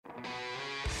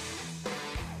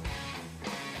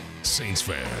Saints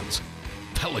fans,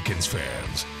 Pelicans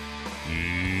fans,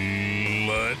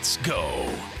 let's go.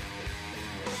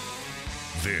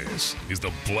 This is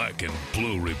the Black and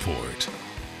Blue Report.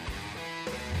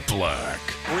 Black.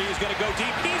 Bree's going to go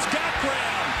deep. He's got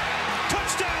ground.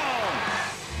 Touchdown.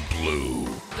 Blue.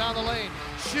 Down the lane.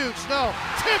 Shoots. No.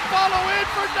 Tip follow in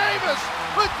for Davis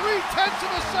with 3/10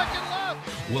 of a second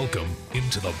left. Welcome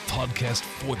into the podcast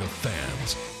for the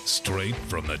fans, straight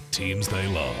from the teams they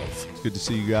love. It's good to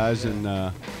see you guys, and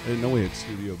I didn't know we had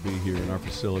Studio B here in our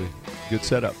facility. Good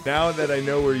setup. Now that I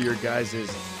know where your guys'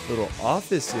 little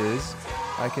office is,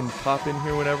 I can pop in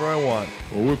here whenever I want.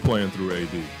 Well, we're playing through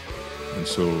AD, and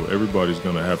so everybody's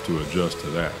going to have to adjust to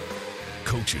that.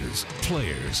 Coaches,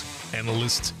 players,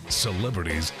 analysts,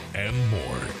 celebrities, and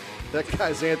more. That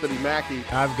guy's Anthony Mackie.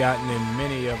 I've gotten in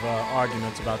many of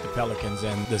arguments about the Pelicans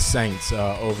and the Saints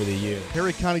over the years.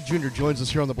 Harry Connick Jr. joins us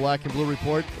here on the Black and Blue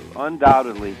Report.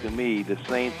 Undoubtedly, to me, the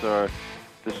Saints are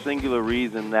the singular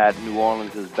reason that New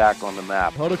Orleans is back on the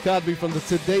map. Hoda Kotb from the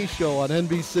Today Show on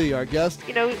NBC, our guest.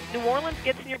 You know, New Orleans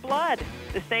gets in your blood.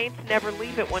 The Saints never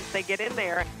leave it once they get in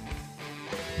there.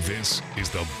 This is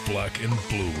the Black and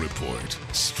Blue Report,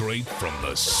 straight from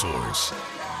the source.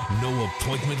 No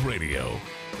appointment radio,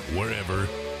 wherever,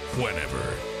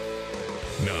 whenever.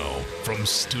 Now, from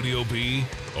Studio B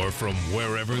or from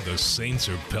wherever the Saints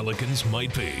or Pelicans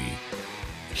might be,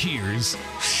 here's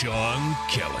Sean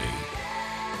Kelly.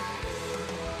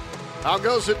 How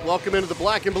goes it? Welcome into the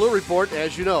Black and Blue Report.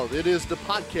 As you know, it is the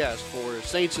podcast for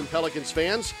Saints and Pelicans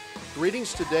fans.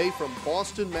 Greetings today from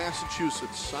Boston,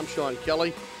 Massachusetts. I'm Sean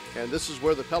Kelly, and this is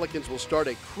where the Pelicans will start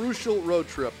a crucial road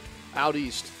trip out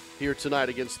east here tonight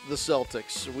against the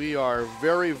Celtics. We are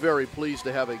very, very pleased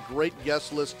to have a great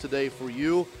guest list today for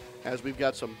you, as we've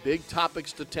got some big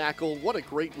topics to tackle. What a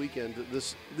great weekend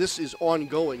this is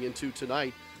ongoing into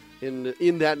tonight.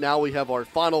 In that now we have our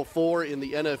Final Four in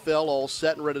the NFL all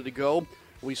set and ready to go.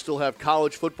 We still have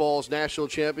college football's national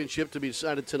championship to be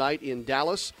decided tonight in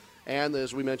Dallas. And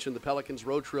as we mentioned, the Pelicans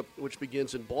road trip, which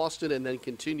begins in Boston and then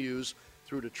continues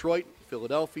through Detroit,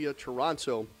 Philadelphia,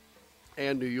 Toronto,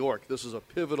 and New York. This is a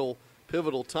pivotal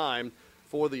time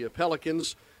for the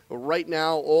Pelicans. Right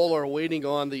now, all are waiting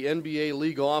on the NBA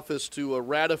league office to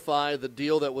ratify the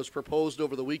deal that was proposed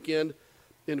over the weekend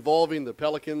involving the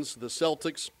Pelicans, the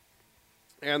Celtics,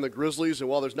 and the Grizzlies. And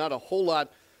while there's not a whole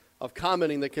lot of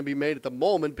commenting that can be made at the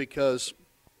moment because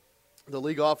the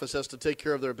league office has to take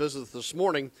care of their business this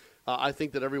morning, I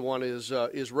think that everyone is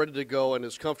ready to go and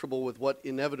is comfortable with what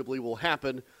inevitably will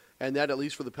happen, and that, at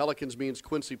least for the Pelicans, means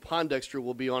Quincy Pondexter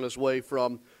will be on his way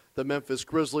from the Memphis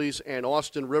Grizzlies, and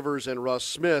Austin Rivers and Russ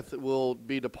Smith will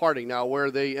be departing. Now,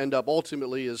 where they end up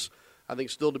ultimately is, I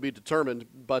think, still to be determined,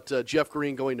 but Jeff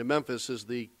Green going to Memphis is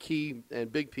the key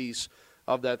and big piece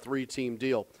of that three-team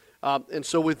deal. And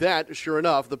so with that, sure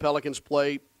enough, the Pelicans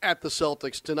play at the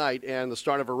Celtics tonight, and the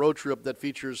start of a road trip that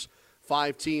features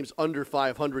 5 teams under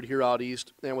 500 here out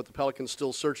east, and with the Pelicans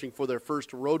still searching for their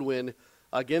first road win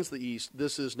against the East,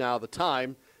 this is now the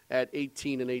time at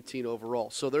 18-18 overall.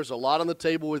 So there's a lot on the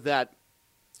table with that,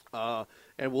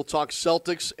 and we'll talk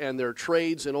Celtics and their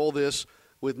trades and all this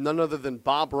with none other than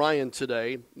Bob Ryan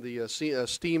today, the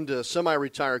esteemed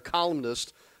semi-retired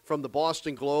columnist from the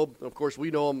Boston Globe. Of course,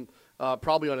 we know him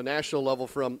probably on a national level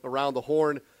from Around the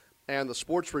Horn and the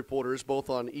sports reporters, both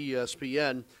on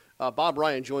ESPN. Bob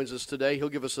Ryan joins us today. He'll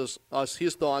give us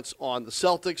his thoughts on the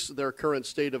Celtics, their current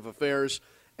state of affairs.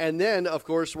 And then, of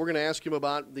course, we're going to ask him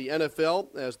about the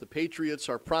NFL, as the Patriots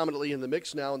are prominently in the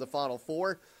mix now in the Final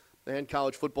Four, and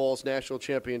college football's national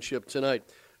championship tonight.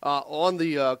 On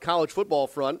the college football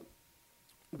front,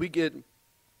 we get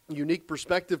unique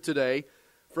perspective today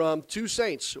from 2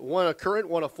 Saints, one a current,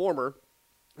 one a former.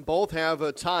 Both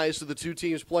have ties to the 2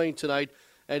 teams playing tonight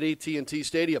at AT&T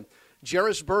Stadium.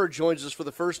 Jairus Byrd joins us for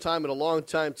the first time in a long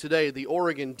time today. The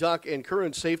Oregon Duck and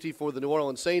current safety for the New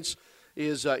Orleans Saints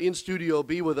is in Studio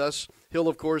B with us. He'll,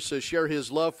 of course, share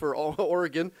his love for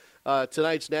Oregon,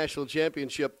 tonight's national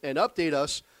championship, and update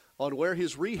us on where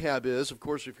his rehab is. Of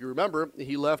course, if you remember,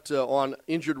 he left on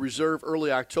injured reserve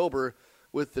early October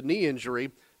with the knee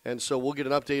injury, and so we'll get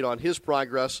an update on his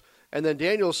progress. And then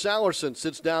Daniel Sallerson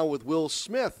sits down with Will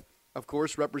Smith, of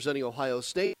course, representing Ohio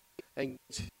State, and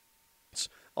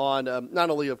on not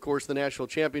only, of course, the national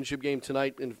championship game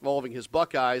tonight involving his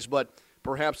Buckeyes, but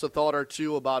perhaps a thought or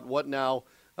two about what now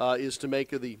is to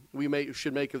make of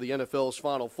should make of the NFL's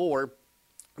Final Four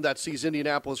that sees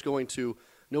Indianapolis going to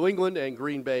New England and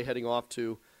Green Bay heading off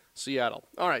to Seattle.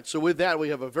 All right, so with that, we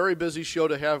have a very busy show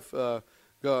to have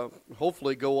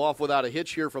hopefully go off without a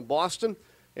hitch here from Boston,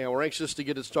 and we're anxious to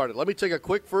get it started. Let me take a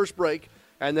quick first break,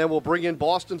 and then we'll bring in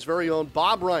Boston's very own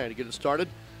Bob Ryan to get it started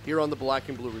here on the Black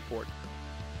and Blue Report.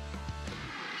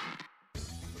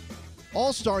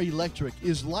 All-Star Electric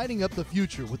is lighting up the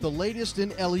future with the latest in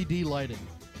LED lighting.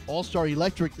 All-Star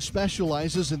Electric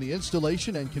specializes in the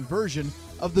installation and conversion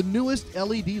of the newest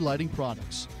LED lighting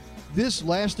products. This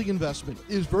lasting investment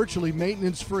is virtually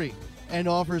maintenance-free and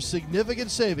offers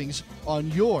significant savings on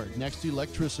your next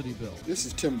electricity bill. This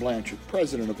is Tim Blanchard,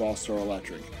 president of All-Star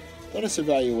Electric. Let us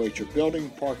evaluate your building,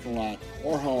 parking lot,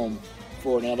 or home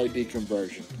for an LED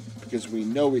conversion because we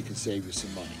know we can save you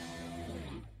some money.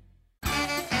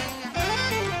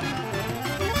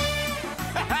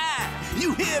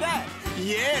 You hear that?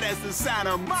 Yeah, that's the sound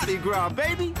of Mardi Gras,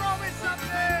 baby. Throw me something!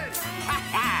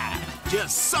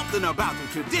 Just something about the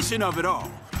tradition of it all.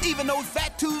 Even though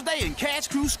Fat Tuesday and Cash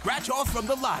Crew scratch off from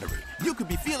the lottery, you could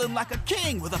be feeling like a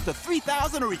king with up to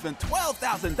 $3,000 or even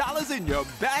 $12,000 in your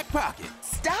back pocket.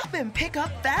 Stop and pick up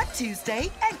Fat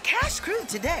Tuesday and Cash Crew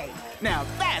today. Now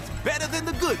that's better than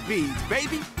the good beans,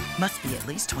 baby. Must be at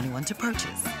least 21 to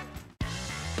purchase.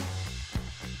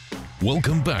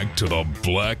 Welcome back to the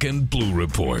Black and Blue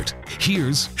Report.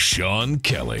 Here's Sean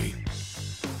Kelly.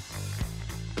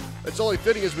 It's only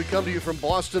fitting as we come to you from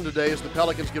Boston today as the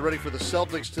Pelicans get ready for the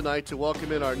Celtics tonight to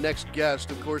welcome in our next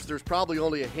guest. Of course, there's probably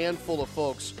only a handful of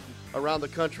folks around the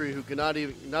country who can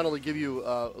not only give you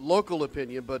local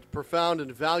opinion, but profound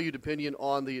and valued opinion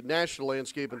on the national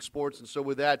landscape in sports. And so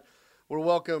with that,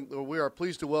 we are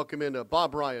pleased to welcome in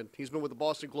Bob Bryant. He's been with the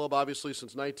Boston Globe, obviously,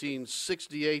 since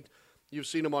 1968. You've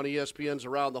seen him on ESPN's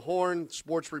Around the Horn,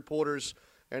 sports reporters,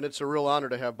 and it's a real honor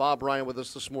to have Bob Bryant with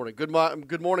us this morning. Good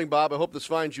morning, Bob. I hope this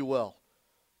finds you well.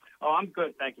 Oh, I'm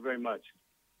good. Thank you very much.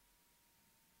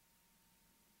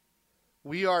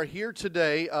 We are here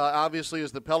today, obviously,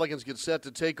 as the Pelicans get set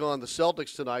to take on the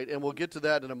Celtics tonight, and we'll get to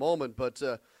that in a moment. But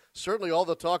certainly all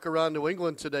the talk around New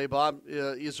England today, Bob,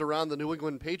 is around the New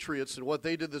England Patriots and what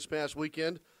they did this past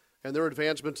weekend and their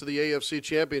advancement to the AFC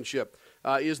Championship.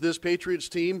 Is this Patriots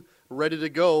team ready to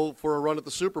go for a run at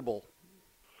the Super Bowl?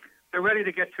 They're ready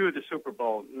to get to the Super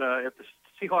Bowl. If the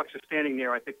Seahawks are standing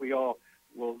there, I think we all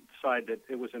will decide that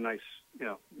it was a nice,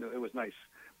 it was nice.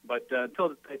 But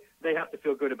until they have to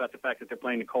feel good about the fact that they're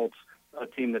playing the Colts, a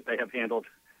team that they have handled,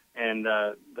 and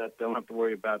that they don't have to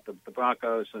worry about the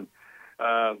Broncos. And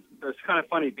it's kind of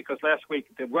funny because last week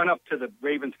the run-up to the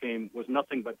Ravens game was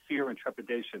nothing but fear and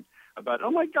trepidation about,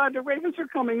 oh, my God, the Ravens are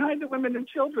coming, hide the women and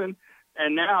children.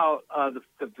 And now the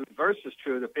reverse is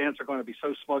true. The fans are going to be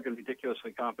so smug and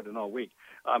ridiculously confident all week.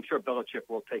 I'm sure Belichick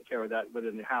will take care of that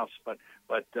within the house. But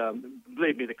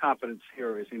believe me, the confidence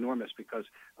here is enormous because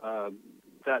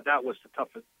that was the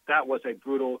toughest. That was a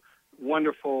brutal,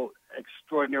 wonderful,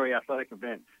 extraordinary athletic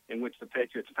event in which the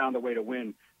Patriots found a way to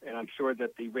win. And I'm sure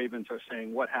that the Ravens are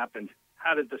saying, what happened?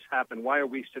 How did this happen? Why are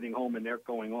we sitting home and they're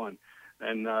going on?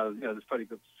 And, there's probably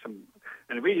some –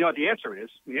 and the answer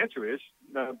is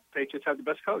the Patriots have the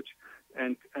best coach.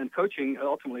 And coaching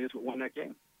ultimately is what won that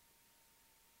game.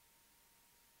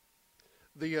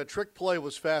 The trick play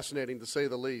was fascinating, to say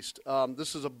the least.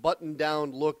 This is a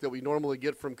button-down look that we normally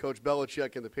get from Coach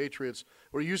Belichick and the Patriots.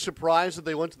 Were you surprised that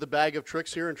they went to the bag of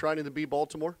tricks here and trying to beat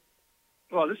Baltimore?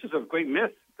 Well, this is a great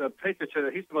myth. The Patriots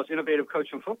are, he's the most innovative coach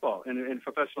in football, in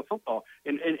professional football.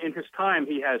 In his time,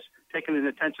 he has taken an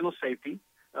intentional safety,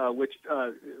 which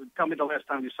tell me the last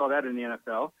time you saw that in the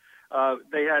NFL.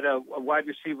 They had a wide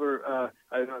receiver,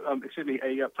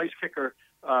 a place kicker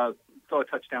throw a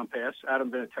touchdown pass,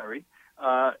 Adam Vinatieri.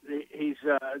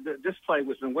 This play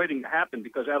was been waiting to happen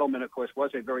because Edelman, of course, was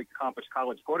a very accomplished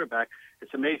college quarterback.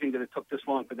 It's amazing that it took this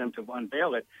long for them to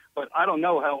unveil it. But I don't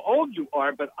know how old you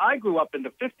are, but I grew up in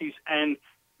the 50s, and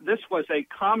this was a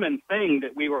common thing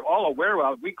that we were all aware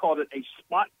of. We called it a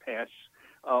spot pass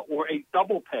or a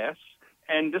double pass.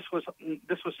 And this was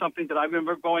something that I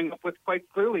remember growing up with quite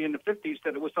clearly in the 50s,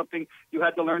 that it was something you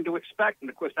had to learn to expect. And,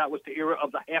 of course, that was the era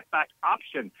of the halfback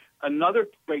option, another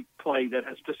great play that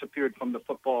has disappeared from the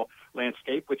football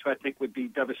landscape, which I think would be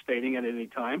devastating at any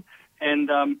time. And,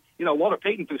 Walter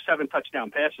Payton threw 7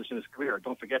 touchdown passes in his career.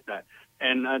 Don't forget that.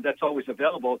 And that's always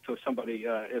available to somebody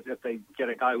if they get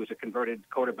a guy who's a converted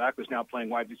quarterback who's now playing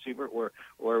wide receiver or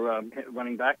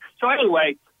running back. So,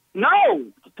 anyway, no,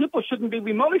 people shouldn't be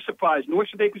remotely surprised, nor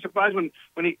should they be surprised when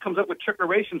he comes up with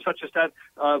trickeration such as that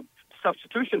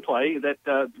substitution play that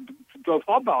drove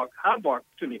Harbaugh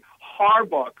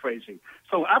crazy.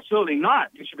 So absolutely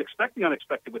not. You should expect the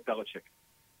unexpected with Belichick.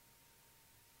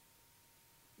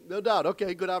 No doubt.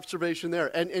 Okay, good observation there.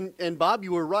 And Bob,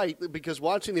 you were right, because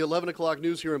watching the 11 o'clock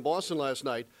news here in Boston last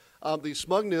night, the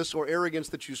smugness or arrogance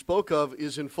that you spoke of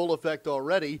is in full effect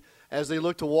already as they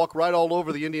look to walk right all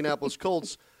over the Indianapolis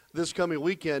Colts. this coming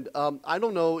weekend. I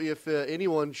don't know if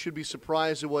anyone should be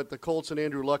surprised at what the Colts and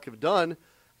Andrew Luck have done,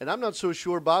 and I'm not so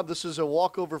sure, Bob, this is a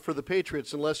walkover for the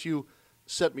Patriots unless you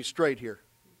set me straight here.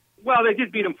 Well, they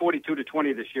did beat them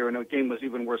 42-20 this year, and the game was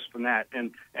even worse than that.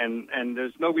 And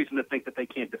there's no reason to think that they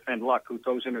can't defend Luck, who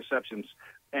throws interceptions.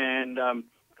 And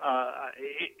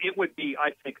it would be,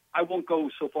 I think, I won't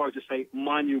go so far as to say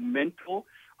monumental.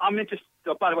 I'm interested.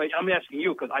 By the way, I'm asking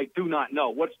you because I do not know.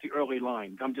 What's the early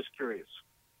line? I'm just curious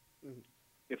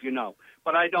if you know.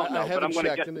 But I don't know. I haven't but I'm going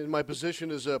to checked, and my position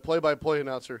is a play-by-play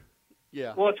announcer.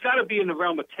 Yeah. Well, it's got to be in the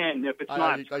realm of 10. If it's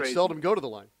not, it's I crazy. seldom go to the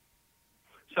line.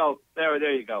 So there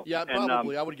you go. Yeah,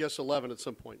 probably. I would guess 11 at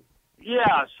some point.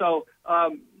 Yeah, so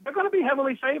they're going to be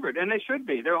heavily favored, and they should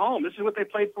be. They're home. This is what they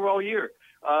played for all year.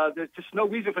 There's just no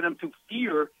reason for them to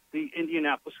fear the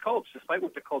Indianapolis Colts, despite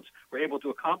what the Colts were able to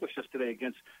accomplish yesterday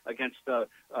against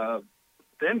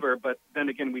Denver. But then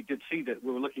again, we did see that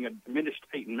we were looking at diminished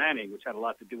Peyton Manning, which had a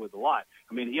lot to do with a lot.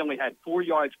 I mean, he only had 4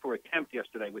 yards per attempt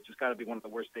yesterday, which has got to be one of the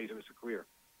worst days of his career.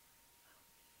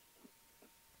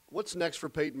 What's next for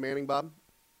Peyton Manning, Bob?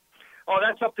 Oh,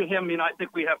 that's up to him. I mean, I think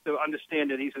we have to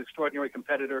understand that he's an extraordinary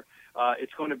competitor.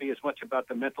 It's going to be as much about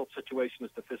the mental situation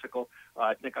as the physical.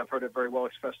 I think I've heard it very well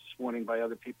expressed this morning by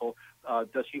other people.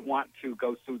 Does he want to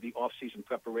go through the off-season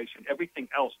preparation? Everything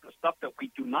else, the stuff that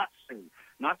we do not see,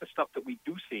 not the stuff that we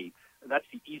do see, that's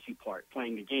the easy part,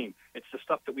 playing the game. It's the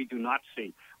stuff that we do not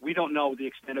see. We don't know the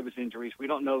extent of his injuries. We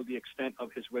don't know the extent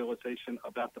of his realization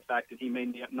about the fact that he may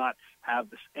not have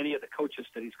any of the coaches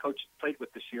that he's played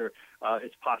with this year.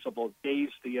 It's possible. Days,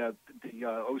 the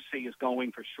OC is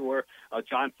going for sure.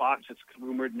 John Fox, it's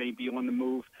rumored, may be on the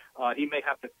move. He may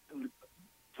have to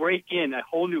break in a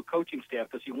whole new coaching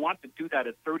staff. Does he want to do that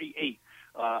at 38?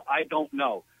 I don't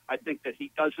know. I think that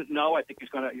he doesn't know. I think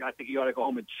he ought to go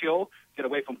home and chill, get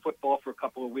away from football for a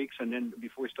couple of weeks, and then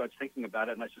before he starts thinking about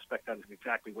it. And I suspect that is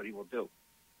exactly what he will do.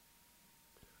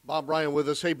 Bob Ryan with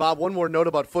us. Hey, Bob, one more note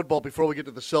about football before we get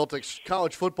to the Celtics.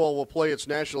 College football will play its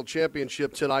national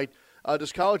championship tonight.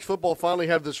 Does college football finally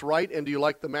have this right, and do you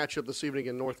like the matchup this evening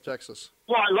in North Texas?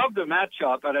 Well, I love the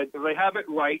matchup, but they have it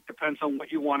right. Depends on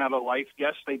what you want out of life.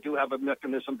 Yes, they do have a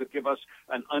mechanism to give us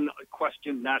an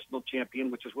unquestioned national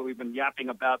champion, which is what we've been yapping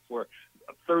about for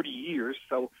 30 years.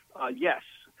 So, yes.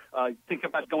 Think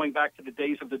about going back to the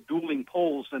days of the dueling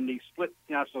polls and the split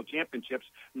national championships.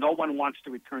 No one wants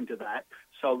to return to that.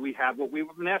 So we have what we've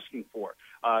been asking for.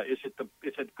 Is it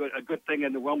a good thing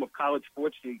in the realm of college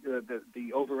sports?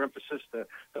 The overemphasis,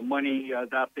 the money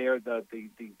out there,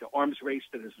 the arms race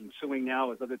that is ensuing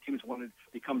now as other teams want to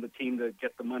become the team to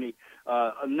get the money.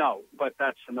 No, but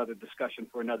that's another discussion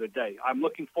for another day. I'm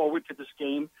looking forward to this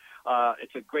game.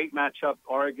 It's a great matchup.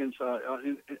 Oregon's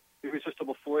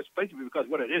irresistible force, basically because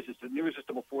what it is an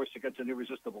irresistible force against an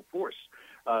irresistible force.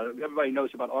 Everybody knows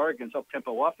about Oregon's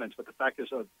up-tempo offense, but the fact is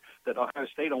that Ohio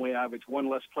State only averaged one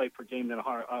less play per game than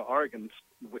Oregon,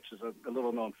 which is a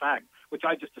little-known fact, which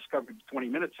I just discovered 20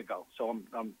 minutes ago. So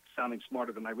I'm sounding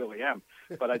smarter than I really am.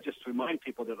 But I just remind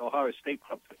people that Ohio State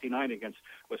put up 59 against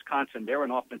Wisconsin. They're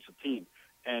an offensive team.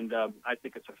 And I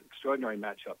think it's an extraordinary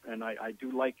matchup. And I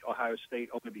do like Ohio State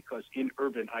only because in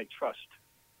Urban I trust.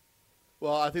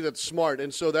 Well, I think that's smart,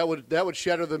 and so that would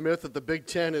shatter the myth that the Big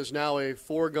Ten is now a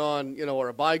foregone, or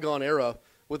a bygone era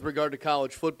with regard to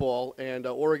college football, and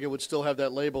Oregon would still have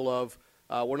that label of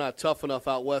we're not tough enough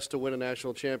out west to win a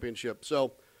national championship.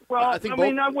 So, well,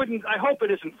 I hope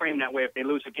it isn't framed that way if they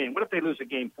lose a game. What if they lose a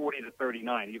game 40-39?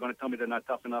 Are you going to tell me they're not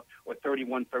tough enough, or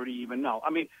 31-30 even? No. I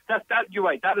mean, that you're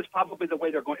right. That is probably the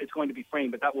way it's going to be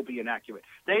framed, but that will be inaccurate.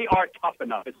 They are tough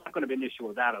enough. It's not going to be an issue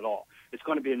of that at all. It's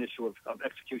going to be an issue of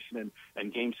execution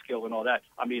and game skill and all that.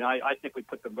 I mean, I think we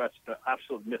put the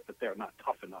absolute myth that they're not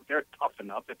tough enough. They're tough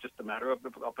enough. It's just a matter of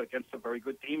up against a very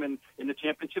good team in the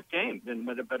championship game. Then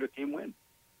let a better team win.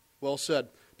 Well said.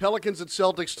 Pelicans at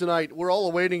Celtics tonight. We're all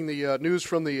awaiting the news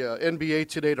from the NBA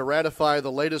today to ratify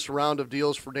the latest round of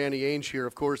deals for Danny Ainge here.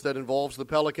 Of course, that involves the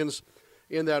Pelicans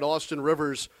in that Austin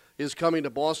Rivers is coming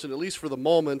to Boston, at least for the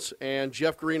moment, and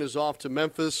Jeff Green is off to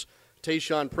Memphis.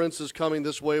 Tayshaun Prince is coming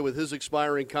this way with his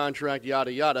expiring contract,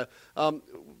 yada, yada.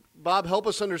 Bob, help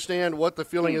us understand what the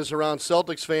feeling is around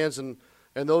Celtics fans and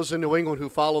those in New England who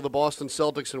follow the Boston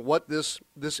Celtics and what this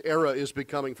era is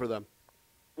becoming for them.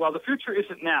 Well, the future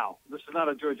isn't now. This is not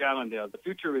a George Allen deal. The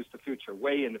future is the future,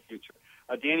 way in the future.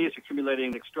 Danny is accumulating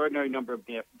an extraordinary number of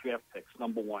draft picks,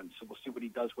 number one, so we'll see what he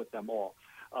does with them all.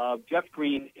 Jeff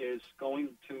Green is going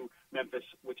to Memphis,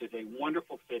 which is a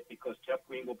wonderful fit because Jeff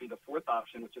Green will be the fourth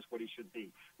option, which is what he should be.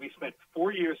 We spent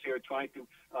 4 years here trying to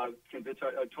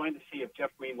trying to see if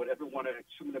Jeff Green would ever want to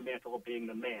assume the mantle of being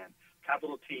the man.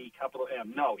 Capital T, capital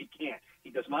M. No, he can't.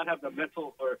 He does not have the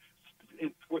mental or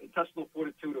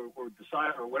or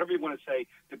desire or whatever you want to say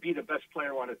to be the best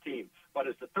player on a team. But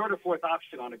as the third or fourth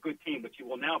option on a good team, which he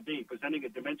will now be, presenting a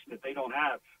dimension that they don't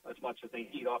have as much as they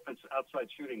need, offensive outside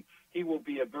shooting, he will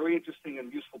be a very interesting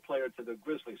and useful player to the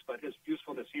Grizzlies. But his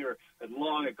usefulness here had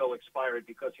long ago expired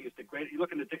because he is the great. You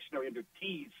look in the dictionary under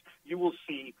T's, you will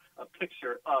see a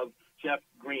picture of Jeff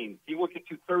Green. He will get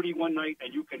you 30 one night,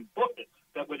 and you can book it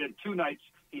that within 2 nights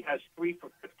he has 3 for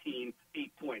 15,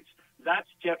 8 points. That's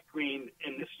Jeff Green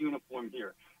in this uniform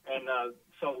here. And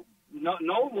so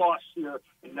no loss here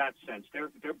in that sense.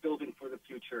 They're building for the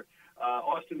future.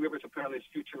 Austin Rivers, apparently his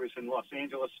future is in Los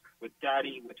Angeles with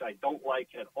Daddy, which I don't like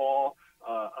at all.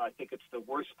 I think it's the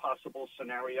worst possible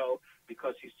scenario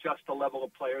because he's just a level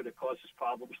of player that causes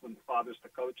problems when the father's the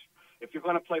coach. If you're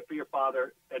going to play for your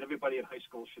father, and everybody in high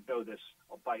school should know this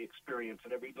by experience,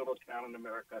 in every little town in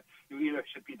America, you either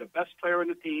should be the best player in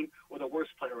the team or the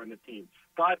worst player in the team.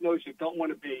 God knows you don't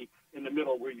want to be in the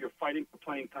middle where you're fighting for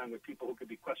playing time with people who could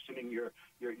be questioning your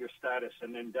status,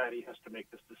 and then Daddy has to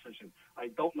make this decision. I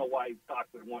don't know why Doc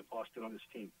would want Austin on his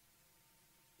team.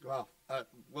 Wow,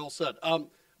 well said.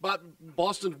 But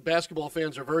Boston basketball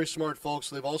fans are very smart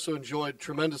folks. They've also enjoyed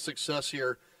tremendous success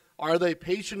here. Are they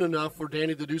patient enough for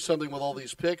Danny to do something with all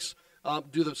these picks?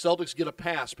 Do the Celtics get a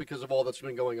pass because of all that's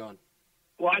been going on?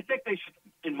 Well, I think they should.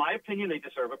 In my opinion, they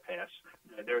deserve a pass.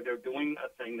 They're doing a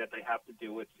thing that they have to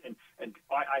do. And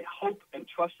I hope and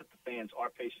trust that the fans are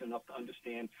patient enough to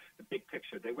understand the big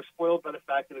picture. They were spoiled by the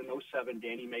fact that in 2007,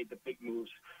 Danny made the big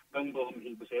moves. Boom, boom.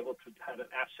 He was able to have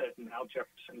an asset in Al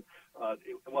Jefferson.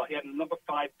 He had a number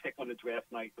 5 pick on the draft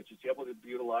night, which is able to be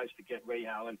utilized to get Ray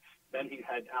Allen. Then he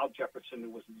had Al Jefferson,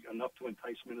 who was enough to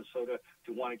entice Minnesota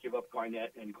to want to give up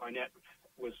Garnett, and Garnett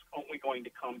was only going to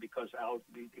come because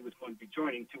he was going to be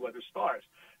joining 2 other stars.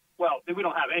 Well, we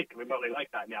don't have anything remotely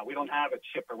like that now. We don't have a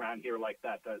chip around here like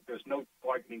that. There's no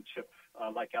bargaining chip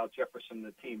like Al Jefferson and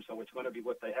the team, so it's going to be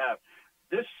what they have.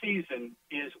 This season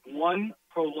is one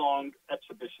prolonged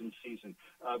exhibition season.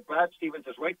 Brad Stevens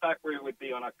is right back where he would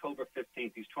be on October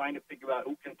 15th. He's trying to figure out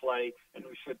who can play and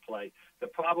who should play. The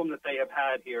problem that they have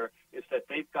had here is that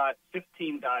they've got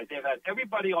 15 guys. They've had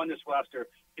everybody on this roster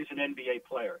is an NBA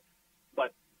player,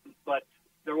 but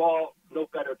they're all no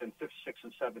better than 5th, 6th,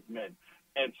 and 7th men.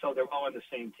 And so they're all on the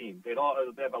same team. They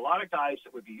have a lot of guys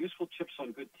that would be useful chips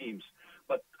on good teams,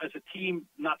 but as a team,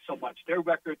 not so much. Their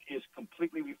record is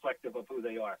completely reflective of who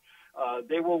they are.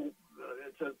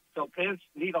 So fans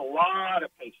need a lot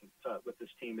of patience with this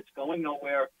team. It's going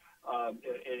nowhere.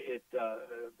 It's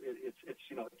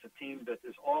a team that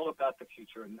is all about the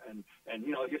future, and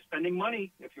you're spending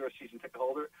money if you're a season ticket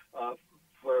holder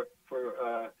for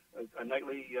a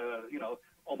nightly,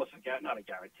 almost not a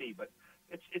guarantee, but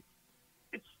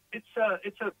it's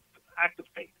a act of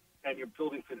faith, and you're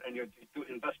building for, and you're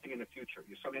investing in the future.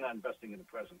 You're certainly not investing in the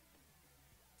present.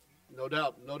 No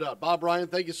doubt, no doubt. Bob Ryan,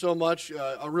 thank you so much.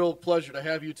 A real pleasure to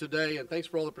have you today, and thanks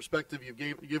for all the perspective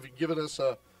you've given us.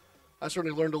 I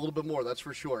certainly learned a little bit more, that's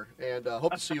for sure, and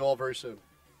hope to see you all very soon.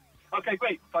 Okay,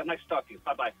 great. Nice to talk to you.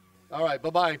 Bye-bye. All right,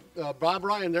 bye-bye. Bob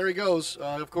Ryan, there he goes,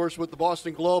 of course, with the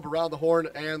Boston Globe, Around the Horn,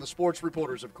 and the Sports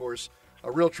Reporters, of course.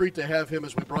 A real treat to have him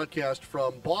as we broadcast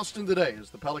from Boston today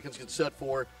as the Pelicans get set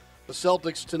for the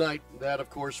Celtics tonight. That, of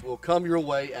course, will come your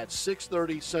way at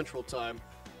 6:30 Central Time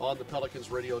on the Pelicans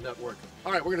Radio Network.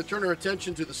 All right, we're going to turn our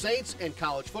attention to the Saints and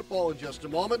college football in just a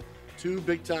moment. 2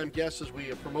 big-time guests as we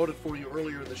have promoted for you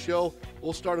earlier in the show.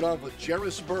 We'll start it off with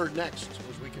Jairus Byrd next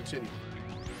as we continue.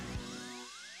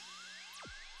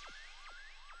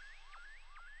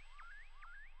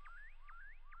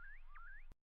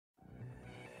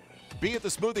 Be at the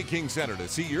Smoothie King Center to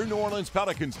see your New Orleans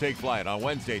Pelicans take flight on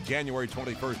Wednesday, January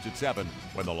 21st at 7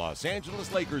 when the Los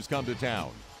Angeles Lakers come to town.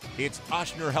 It's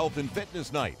Ochsner Health and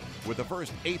Fitness Night, with the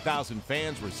first 8,000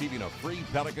 fans receiving a free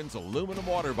Pelicans aluminum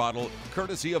water bottle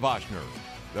courtesy of Ochsner.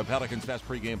 The Pelicans Fest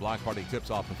pregame block party tips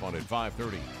off the fun at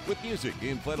 5:30 with music,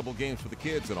 inflatable games for the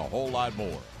kids, and a whole lot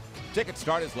more. Tickets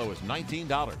start as low as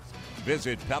 $19.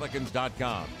 Visit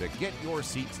Pelicans.com to get your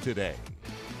seats today.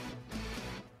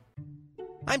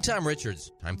 I'm Tom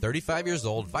Richards. I'm 35 years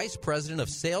old, Vice President of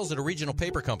Sales at a regional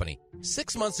paper company.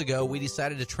 6 months ago, we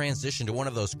decided to transition to one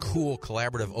of those cool,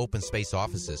 collaborative open space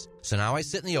offices. So now I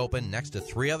sit in the open next to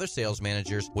 3 other sales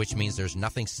managers, which means there's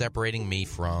nothing separating me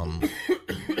from...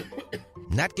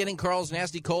 Not getting Carl's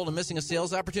nasty cold and missing a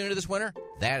sales opportunity this winter?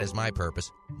 That is my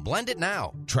purpose. Blend it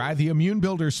now. Try the Immune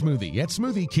Builder smoothie at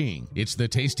Smoothie King. It's the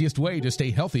tastiest way to stay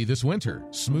healthy this winter.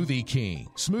 Smoothie King.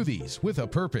 Smoothies with a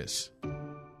purpose.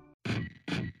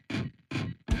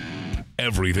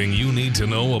 Everything you need to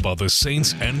know about the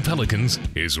Saints and Pelicans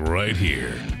is right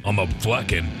here on the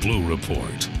Black and Blue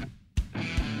Report.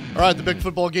 All right, the big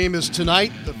football game is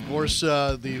tonight. Of course,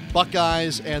 the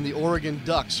Buckeyes and the Oregon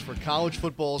Ducks for college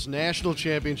football's national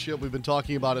championship. We've been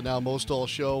talking about it now most all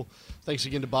show. Thanks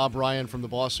again to Bob Ryan from the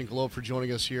Boston Globe for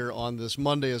joining us here on this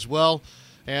Monday as well.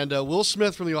 And Will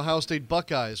Smith from the Ohio State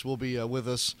Buckeyes will be with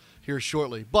us here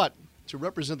shortly. But to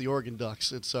represent the Oregon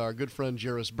Ducks, it's our good friend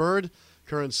Jairus Byrd,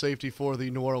 current safety for the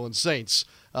New Orleans Saints.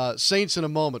 Saints in a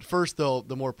moment. First, though,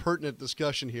 the more pertinent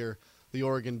discussion here, the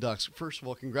Oregon Ducks. First of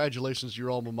all, congratulations to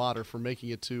your alma mater for making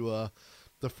it to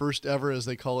the first ever, as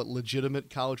they call it, legitimate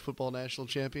college football national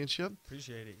championship.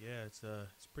 Appreciate it. Yeah, it's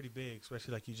pretty big,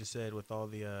 especially like you just said, with all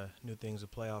the new things, the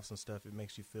playoffs and stuff. It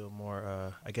makes you feel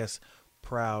more, I guess,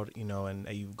 proud, and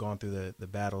you've gone through the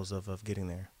battles of getting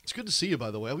there. It's good to see you,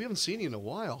 by the way. We haven't seen you in a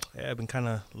while. Yeah, I've been kind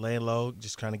of laying low,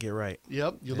 just trying to get right.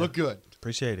 Yep, you look good.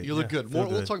 Appreciate it. You look good.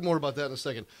 We'll talk more about that in a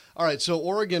second. All right, so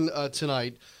Oregon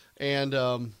tonight, and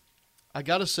I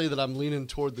got to say that I'm leaning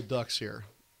toward the Ducks here.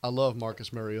 I love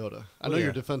Marcus Mariota. I know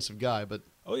you're a defensive guy, but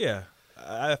oh yeah,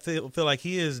 I feel like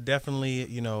he is definitely,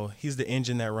 he's the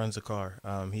engine that runs the car.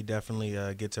 He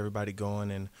definitely gets everybody going,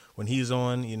 and when he's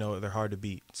on, they're hard to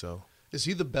beat. So is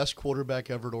he the best quarterback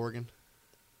ever at Oregon?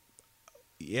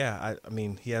 Yeah, I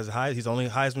mean he's only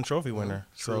Heisman Trophy winner.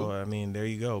 So I mean there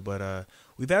you go. But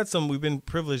we've been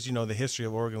privileged. The history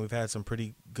of Oregon, we've had some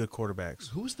pretty good quarterbacks.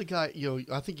 Who's the guy?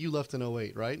 I think you left in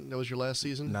 08, right? That was your last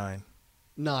season.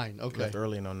 9. Okay. Left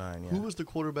early in 09. Yeah. Who was the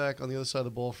quarterback on the other side of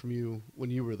the ball from you when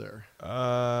you were there?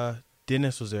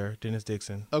 Dennis was there. Dennis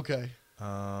Dixon. Okay.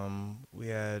 We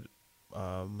had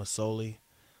Masoli.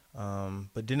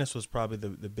 But Dennis was probably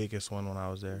the biggest one when I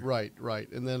was there.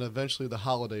 Right. And then eventually the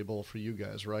Holiday Bowl for you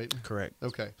guys, right? Correct.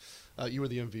 Okay. You were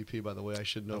the MVP, by the way. I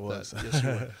should note that. Yes, you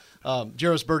were.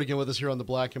 Jairus Byrd again with us here on the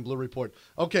Black and Blue Report.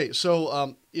 Okay,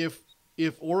 so if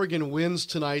Oregon wins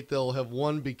tonight, they'll have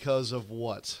won because of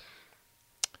what?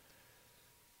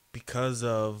 Because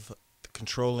of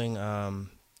controlling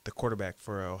the quarterback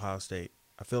for Ohio State.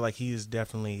 I feel like he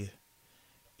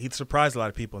surprised a lot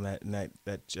of people in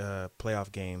that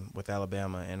playoff game with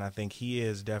Alabama, and I think he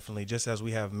is definitely, just as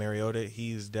we have Mariota,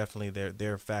 he's definitely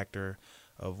their factor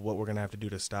of what we're going to have to do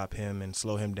to stop him and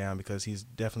slow him down, because he's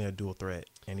definitely a dual threat,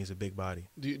 and he's a big body.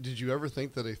 Did you ever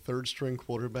think that a third-string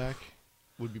quarterback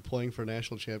would be playing for a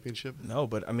national championship? No,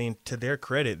 but, I mean, to their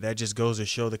credit, that just goes to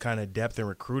show the kind of depth and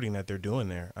recruiting that they're doing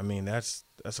there. I mean, that's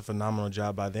a phenomenal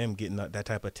job by them, getting that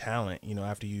type of talent,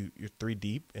 after you're 3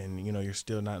 deep and, you're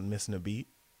still not missing a beat.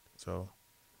 So,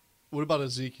 what about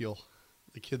Ezekiel,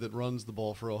 the kid that runs the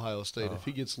ball for Ohio State? If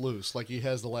he gets loose, like he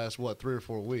has the last 3 or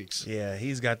 4 weeks. Yeah,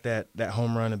 he's got that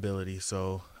home run ability.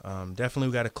 So definitely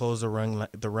we got to close the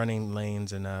running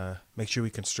lanes and make sure we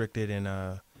constrict it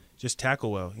and just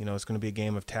tackle well. It's going to be a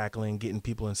game of tackling, getting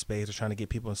people in space, or trying to get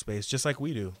people in space, just like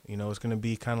we do. It's going to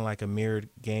be kind of like a mirrored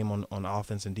game on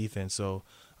offense and defense. So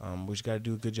we just got to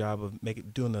do a good job of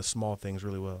doing the small things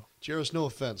really well. Jairus, no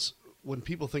offense. When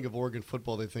people think of Oregon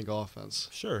football, they think offense.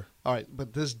 Sure. All right,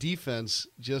 but this defense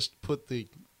just put the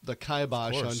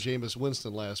kibosh on Jameis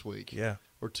Winston last week. Yeah.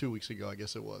 Or 2 weeks ago, I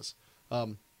guess it was.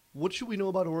 What should we know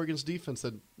about Oregon's defense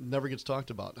that never gets talked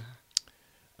about?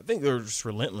 I think they're just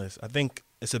relentless. I think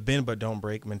it's a bend but don't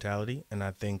break mentality, and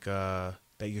I think that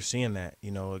you're seeing that,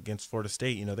 against Florida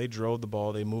State. They drove the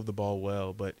ball, they moved the ball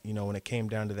well, but, when it came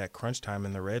down to that crunch time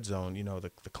in the red zone,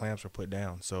 the clamps were put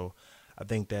down. So I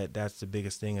think that's the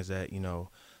biggest thing, is that,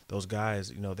 those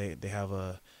guys, they have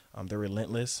they're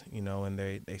relentless, and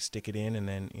they stick it in, and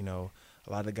then, a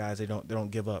lot of the guys, they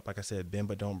don't give up. Like I said, bend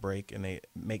but don't break, and they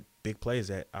make big plays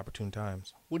at opportune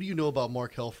times. What do you know about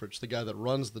Mark Helfrich, the guy that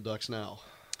runs the Ducks now?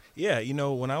 Yeah,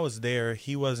 when I was there,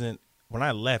 when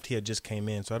I left, he had just came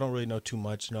in, so I don't really know too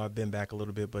much. I've been back a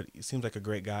little bit, but he seems like a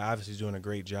great guy. Obviously, he's doing a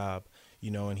great job.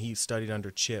 And he studied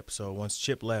under Chip. So once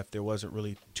Chip left, there wasn't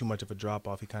really too much of a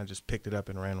drop-off. He kind of just picked it up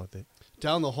and ran with it.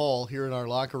 Down the hall here in our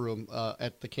locker room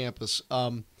at the campus,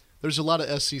 there's a lot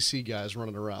of SEC guys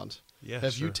running around. Yeah,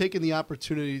 Have you taken the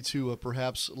opportunity to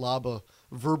perhaps lob a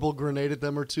verbal grenade at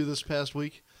them or two this past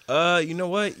week? You know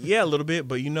what? Yeah, a little bit.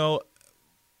 But,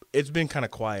 it's been kind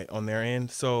of quiet on their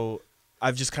end. So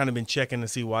I've just kind of been checking to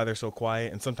see why they're so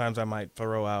quiet. And sometimes I might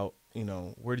throw out,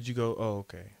 where did you go? Oh,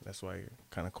 okay. That's why you're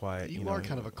kind of quiet. You are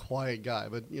kind of a quiet guy,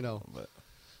 but,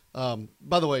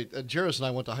 by the way, Jairus and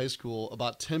I went to high school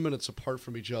about 10 minutes apart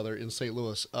from each other in St.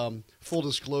 Louis. Full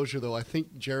disclosure, though, I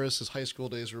think Jairus' high school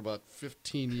days were about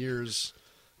 15 years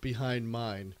behind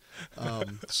mine.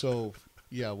 So,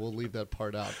 yeah, we'll leave that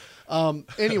part out.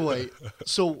 Anyway,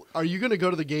 so are you going to go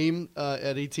to the game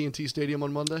at AT&T Stadium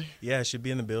on Monday? Yeah, I should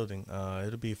be in the building.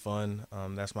 It'll be fun.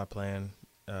 That's my plan.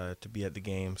 To be at the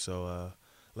game, so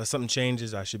unless something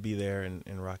changes, I should be there and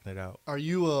rocking it out. Are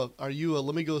you a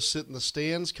let me go sit in the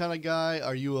stands kind of guy?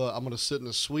 Are you a I'm going to sit in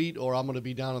a suite, or I'm going to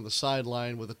be down on the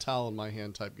sideline with a towel in my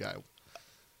hand type guy?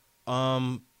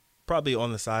 Probably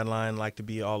on the sideline, like to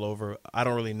be all over. I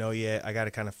don't really know yet. I got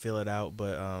to kind of feel it out,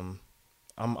 but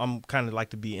I'm kind of like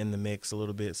to be in the mix a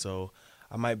little bit, so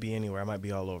I might be anywhere. I might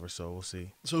be all over, so we'll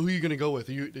see. So who are you going to go with?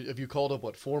 Have you called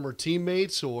up, former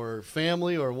teammates or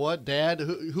family or what? Dad?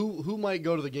 Who might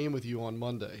go to the game with you on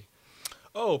Monday?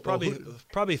 Oh,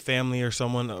 probably family or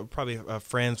someone, probably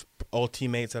friends, old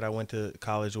teammates that I went to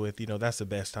college with. That's the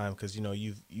best time because,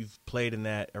 you've played in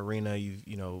that arena. You've,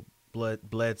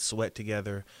 bled, sweat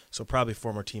together. So probably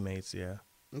former teammates, yeah.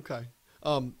 Okay.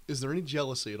 Is there any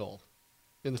jealousy at all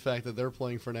in the fact that they're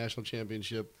playing for a national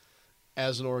championship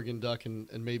as an Oregon Duck and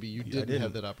maybe you didn't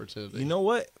have that opportunity? You know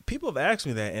what? People have asked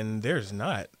me that, and there's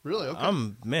not. Really? Okay.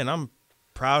 I'm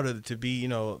proud to be,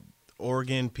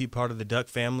 Oregon, part of the Duck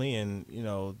family, and,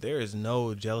 there is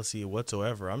no jealousy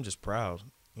whatsoever. I'm just proud,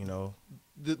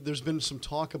 There's been some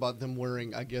talk about them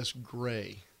wearing, I guess,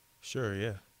 gray. Sure,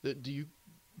 yeah.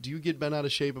 Do you get bent out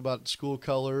of shape about school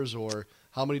colors or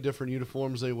how many different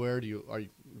uniforms they wear? Do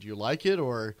you like it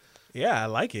or? Yeah, I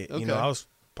like it. Okay. I was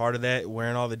part of that,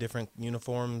 wearing all the different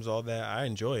uniforms, all that. I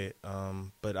enjoy it.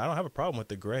 But I don't have a problem with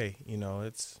the gray.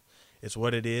 It's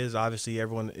what it is. Obviously,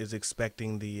 everyone is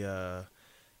expecting the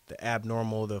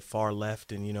abnormal, the far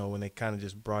left, and when they kind of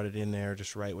just brought it in there,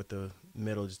 just right with the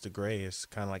middle, just the gray. It's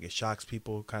kind of like it shocks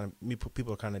people.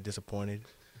 People are kind of disappointed.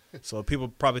 So people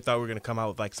probably thought we were going to come out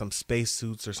with like some space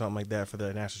suits or something like that for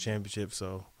the national championship.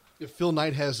 So if Phil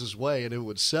Knight has his way and it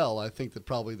would sell, I think that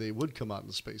probably they would come out in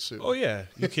the space suit. Oh yeah,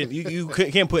 you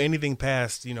can't put anything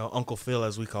past Uncle Phil,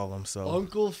 as we call him. So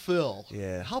Uncle Phil,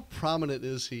 yeah. How prominent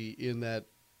is he in that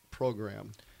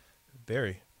program?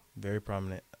 Very, very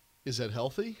prominent. Is that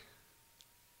healthy?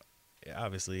 Yeah,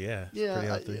 obviously, yeah. Yeah, pretty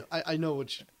healthy. I know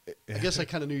which. I guess I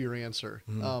kind of knew your answer.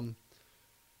 Mm-hmm.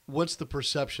 What's the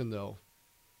perception though?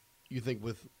 You think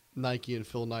with Nike and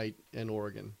Phil Knight and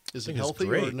Oregon, is it healthy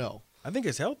or no? I think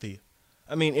it's healthy.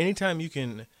 I mean, anytime you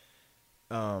can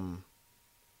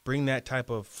bring that type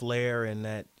of flair and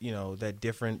that that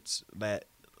difference that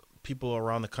people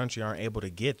around the country aren't able to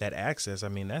get, that access, I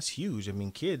mean, that's huge. I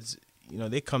mean, kids,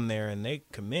 they come there and they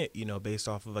commit, based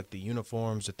off of like the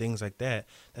uniforms or things like that.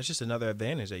 That's just another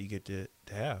advantage that you get to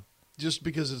have. Just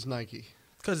because it's Nike.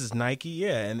 Because it's Nike,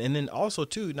 yeah. And then also,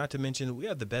 too, not to mention, we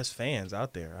have the best fans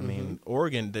out there. I mean,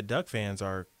 Oregon, the Duck fans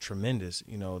are tremendous.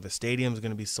 The stadium's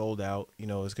going to be sold out.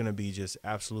 It's going to be just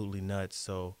absolutely nuts.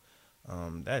 So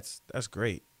that's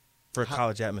great for a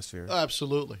college atmosphere.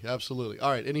 Absolutely, absolutely.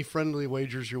 All right, any friendly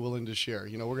wagers you're willing to share?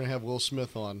 We're going to have Will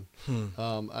Smith on, and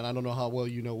I don't know how well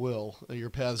you know Will.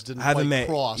 Your paths didn't quite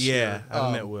cross. Yeah, I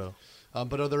haven't met Will.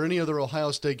 But are there any other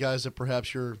Ohio State guys that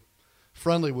perhaps you're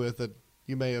friendly with that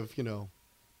you may have,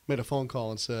 made a phone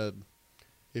call and said,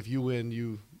 if you win,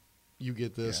 you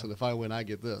get this, and if I win, I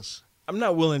get this? I'm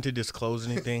not willing to disclose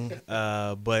anything,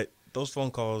 but those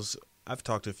phone calls, I've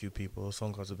talked to a few people. Those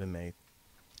phone calls have been made.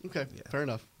 Okay, fair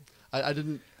enough. I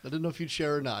didn't know if you'd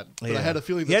share or not, but yeah. I had a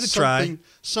feeling that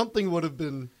something would have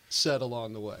been said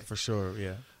along the way. For sure,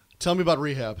 yeah. Tell me about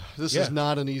rehab. This is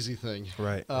not an easy thing.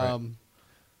 Right.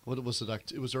 What was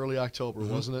it? It was early October,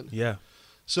 wasn't it? Yeah.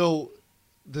 So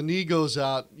the knee goes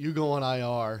out, you go on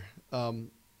IR.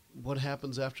 What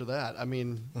happens after that? I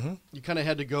mean, you kind of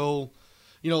had to go,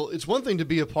 it's one thing to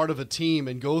be a part of a team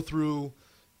and go through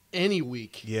any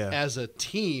week as a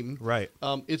team. Right.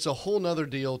 It's a whole nother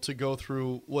deal to go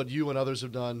through what you and others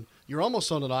have done. You're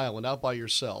almost on an island out by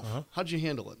yourself. How'd you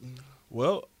handle it?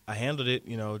 Well, I handled it,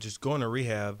 just going to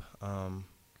rehab. I'm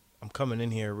coming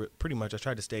in here pretty much. I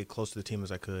tried to stay close to the team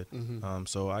as I could.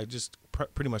 So I just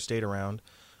pretty much stayed around.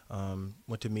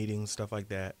 Went to meetings, stuff like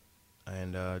that,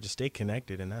 and just stay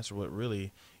connected, and that's what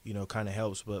really, kind of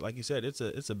helps. But like you said,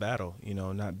 it's a battle,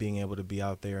 not being able to be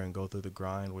out there and go through the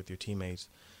grind with your teammates.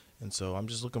 And so I'm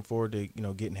just looking forward to,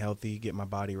 getting healthy, getting my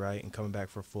body right, and coming back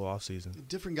for a full off season.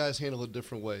 Different guys handle it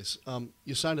different ways.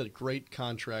 You signed a great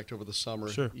contract over the summer.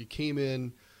 Sure. You came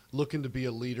in looking to be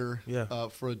a leader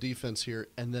for a defense here,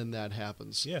 and then that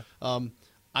happens. Yeah.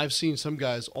 I've seen some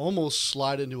guys almost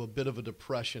slide into a bit of a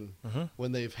depression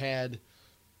when they've had,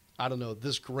 I don't know,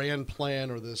 this grand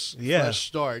plan or this fresh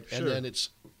start, and then it's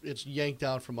yanked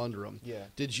out from under them. Yeah.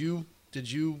 Did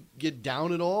you get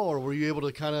down at all, or were you able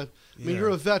to kind of? I mean, you're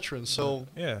a veteran, so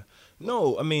yeah.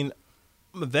 No, I mean,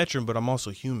 I'm a veteran, but I'm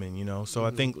also human, So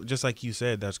I think just like you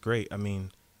said, that's great. I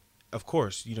mean, of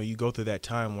course, you go through that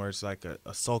time where it's like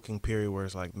a sulking period where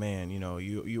it's like, man,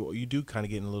 you do kind of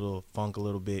get in a little funk a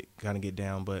little bit, kind of get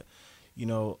down. But,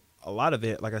 a lot of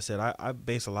it, like I said, I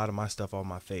base a lot of my stuff on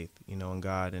my faith, you know, in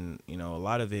God. And, you know, a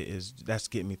lot of it is that's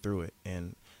getting me through it.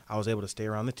 And I was able to stay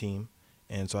around the team.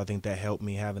 And so I think that helped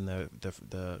me having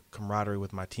the camaraderie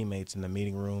with my teammates in the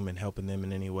meeting room and helping them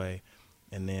in any way.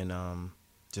 And then,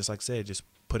 just like I said, just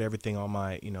put everything on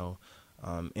my, you know,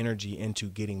 energy into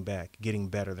getting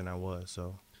better than I was.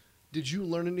 So, did you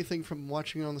learn anything from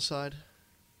watching it on the side?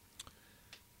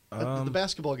 The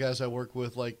basketball guys I work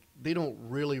with, like, they don't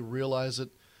really realize it,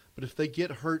 but if they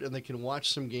get hurt and they can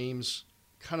watch some games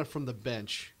kind of from the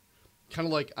bench, kind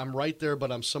of like I'm right there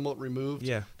but I'm somewhat removed,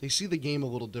 yeah, they see the game a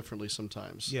little differently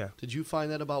sometimes. Yeah. Did you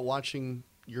find that about watching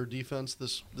your defense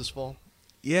this fall?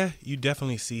 Yeah, you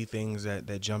definitely see things that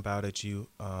jump out at you.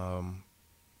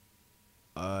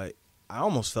 I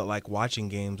almost felt like watching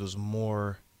games was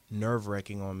more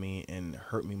nerve-wracking on me and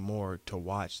hurt me more to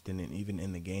watch than even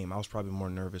in the game. I was probably more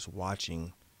nervous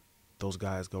watching those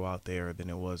guys go out there than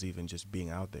it was even just being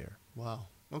out there. Wow.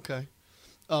 Okay.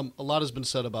 A lot has been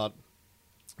said about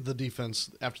the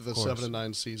defense after the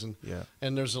 7-9 season. Yeah.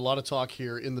 And there's a lot of talk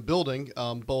here in the building,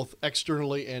 both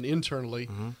externally and internally,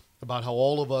 about how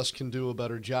all of us can do a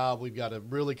better job. We've got to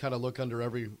really kind of look under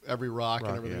every rock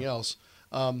and everything else.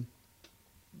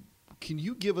 Can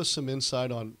you give us some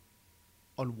insight on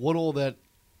what all that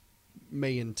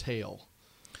may entail?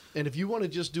 And if you want to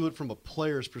just do it from a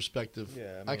player's perspective,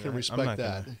 I can respect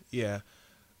that.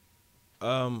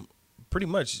 Pretty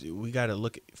much, we got to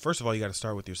look. First of all, you got to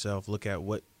start with yourself. Look at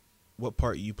what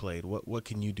part you played. What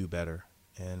can you do better?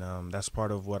 And that's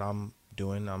part of what I'm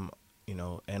doing. I'm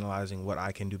analyzing what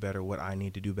I can do better, what I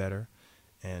need to do better,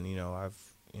 and I've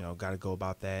got to go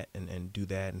about that and do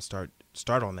that and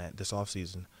start on that this off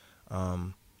season.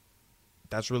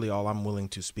 That's really all I'm willing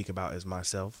to speak about is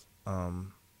myself.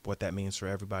 What that means for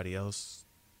everybody else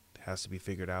has to be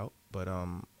figured out. But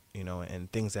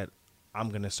and things that I'm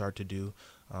gonna start to do,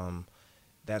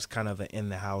 that's kind of in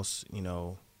the house.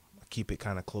 Keep it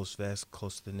kind of close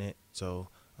to the knit. So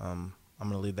I'm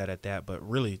gonna leave that at that. But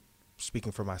really,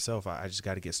 speaking for myself, I just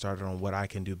got to get started on what I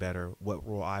can do better, what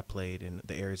role I played, and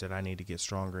the areas that I need to get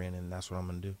stronger in, and that's what I'm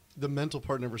going to do. The mental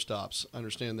part never stops. I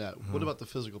understand that. What about the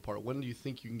physical part? When do you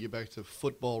think you can get back to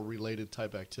football-related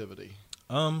type activity?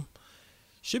 It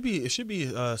should be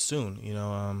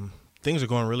soon. Things are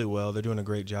going really well. They're doing a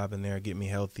great job in there, getting me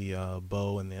healthy.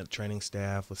 Bo and the training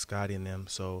staff with Scotty and them.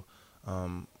 So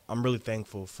I'm really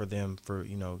thankful for them for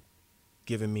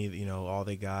giving me all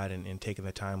they got and taking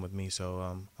the time with me. So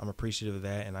I'm appreciative of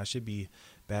that, and I should be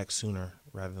back sooner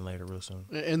rather than later, real soon.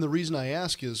 And the reason I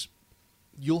ask is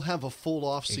you'll have a full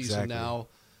off season now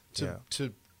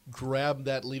to grab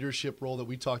that leadership role that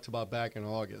we talked about back in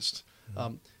August.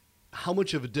 How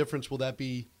much of a difference will that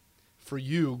be for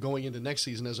you going into next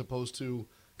season as opposed to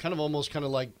kind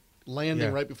of like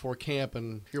landing right before camp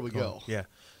and here we go? Yeah,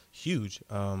 huge.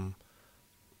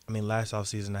 Last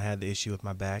offseason I had the issue with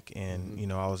my back, and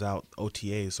I was out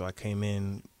OTAs, so I came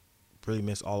in, really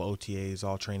missed all OTAs,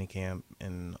 all training camp,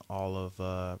 and all of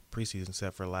preseason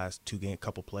except for the last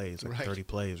couple plays, 30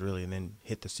 plays really, and then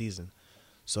hit the season.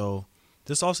 So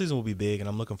this offseason will be big, and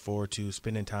I'm looking forward to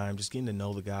spending time just getting to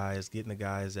know the guys, getting the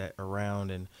guys that are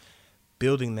around, and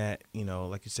building that,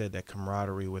 like you said, that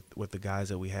camaraderie with the guys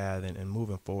that we have, and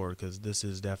moving forward, because this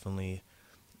is definitely,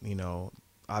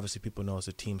 obviously people know it's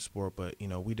a team sport, but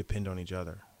we depend on each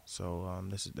other. So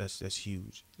that's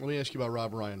huge. Let me ask you about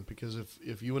Rob Ryan, because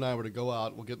if you and I were to go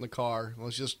out, we'll get in the car,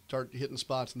 let's just start hitting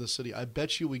spots in the city. I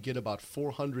bet you we get about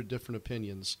 400 different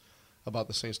opinions about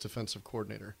the Saints defensive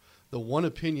coordinator. The one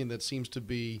opinion that seems to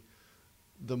be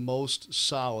the most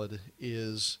solid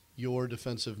is your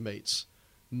defensive mates.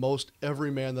 Most every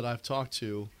man that I've talked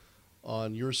to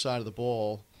on your side of the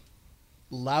ball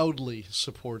loudly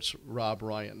supports Rob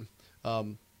Ryan.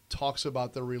 Talks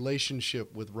about the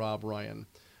relationship with Rob Ryan.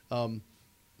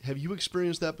 Have you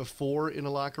experienced that before in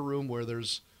a locker room where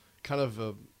there's kind of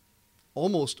a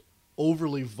almost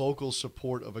overly vocal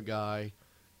support of a guy,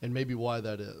 and maybe why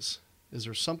that is? Is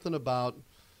there something about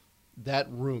that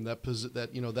room,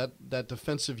 that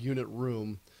defensive unit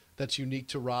room that's unique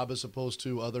to Rob as opposed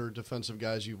to other defensive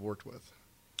guys you've worked with?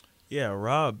 Yeah,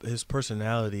 Rob, his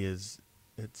personality it's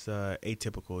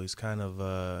atypical. He's kind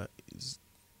of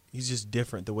he's just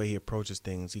different the way he approaches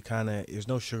things. There's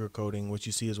no sugarcoating. What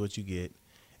you see is what you get.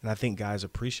 And I think guys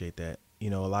appreciate that. A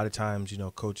lot of times,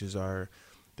 coaches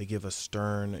they give a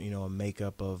stern, a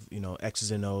makeup of,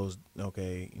 X's and O's,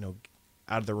 okay,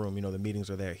 out of the room, the meetings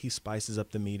are there. He spices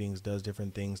up the meetings, does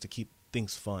different things to keep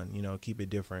things fun, keep it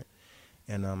different.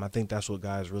 And I think that's what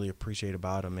guys really appreciate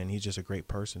about him, and he's just a great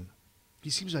person. He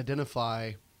seems to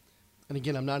identify, and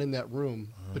again, I'm not in that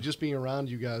room, but just being around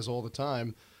you guys all the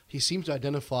time, he seems to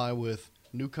identify with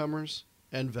newcomers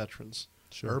and veterans,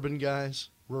 Sure. urban guys,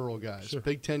 rural guys, Sure.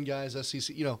 Big Ten guys,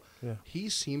 SEC. You know, Yeah. he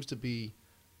seems to be,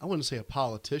 I wouldn't say a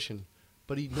politician,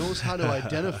 but he knows how to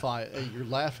identify. You're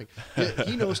laughing.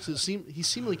 He knows he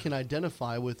seemingly can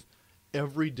identify with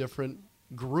every different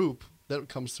group that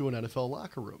comes through an NFL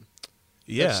locker room.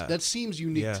 Yeah, that seems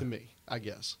unique Yeah. to me, I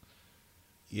guess.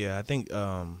 Yeah, I think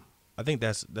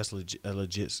that's a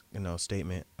legit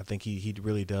statement. I think he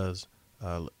really does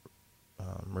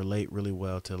relate really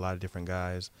well to a lot of different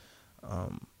guys.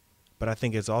 But I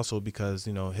think it's also because,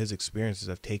 his experiences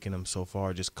have taken him so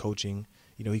far just coaching.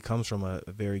 He comes from a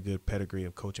very good pedigree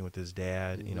of coaching with his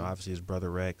dad, Mm-hmm. obviously his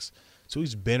brother Rex. So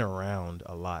he's been around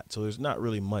a lot. So there's not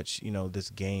really much, this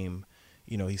game,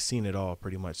 he's seen it all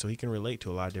pretty much. So he can relate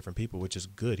to a lot of different people, which is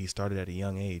good. He started at a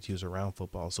young age. He was around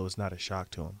football, so it's not a shock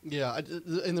to him. Yeah,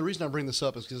 and the reason I bring this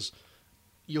up is because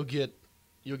you'll get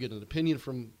an opinion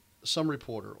from some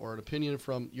reporter or an opinion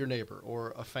from your neighbor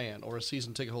or a fan or a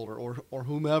season ticket holder or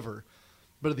whomever.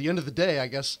 But at the end of the day, I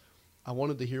guess I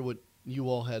wanted to hear what you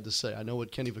all had to say. I know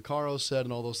what Kenny Vaccaro said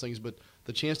and all those things, but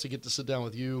the chance to get to sit down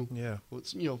with you, with,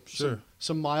 Sure.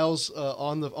 some miles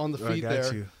on the I feet got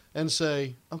there, you. and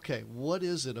say, okay, what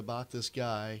is it about this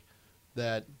guy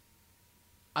that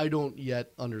I don't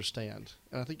yet understand?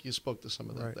 And I think you spoke to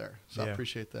some of that Right. there, so I Yeah.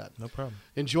 appreciate that. No problem.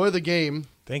 Enjoy the game.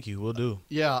 Thank you. We'll do.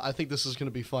 Yeah, I think this is going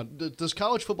to be fun. Does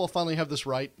college football finally have this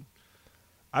right?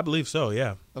 I believe so,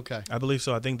 yeah. Okay. I believe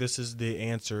so. I think this is the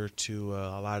answer to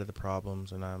a lot of the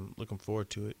problems, and I'm looking forward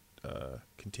to it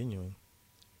continuing.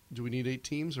 Do we need 8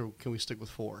 teams, or can we stick with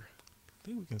 4? I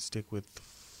think we can stick with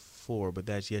 4, but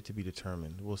that's yet to be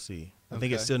determined. We'll see. I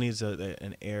think it Okay. still needs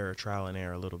an trial and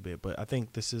error a little bit, but I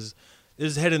think this is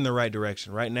headed in the right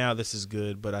direction. Right now, this is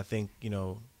good, but I think,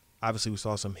 obviously we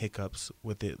saw some hiccups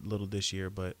with it a little this year,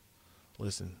 but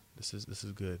listen, this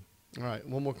is good. All right,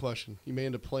 one more question. You may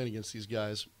end up playing against these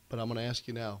guys, but I'm going to ask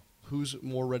you now. Who's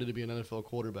more ready to be an NFL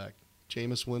quarterback,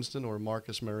 Jameis Winston or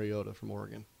Marcus Mariota from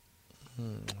Oregon?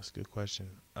 That's a good question.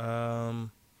 I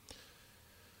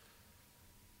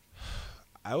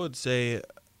would say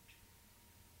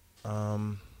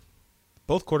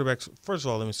both quarterbacks. First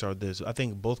of all, let me start with this. I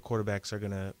think both quarterbacks are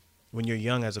going to, when you're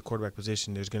young as a quarterback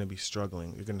position, there's going to be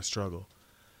struggling. You're going to struggle.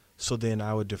 So then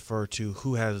I would defer to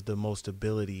who has the most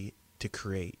ability to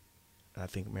create. I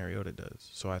think Mariota does.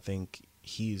 So I think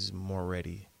he's more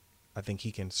ready. I think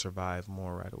he can survive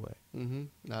more right away.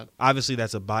 Mm-hmm. Obviously,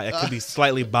 that's a bias. It could be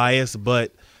slightly biased,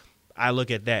 but I look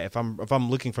at that. If I'm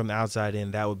looking from the outside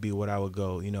in, that would be what I would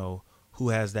go. Who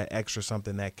has that extra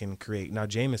something that can create? Now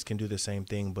Jameis can do the same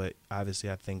thing, but obviously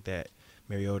I think that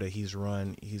Mariota, he's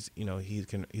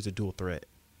a dual threat,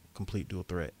 complete dual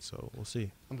threat. So we'll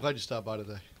see. I'm glad you stopped by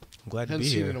today. I'm glad to Hadn't be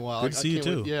seen here. you in a while. Good to see you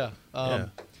too. Yeah.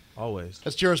 Always.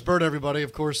 That's Jairus Byrd, everybody.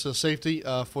 Of course, safety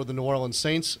for the New Orleans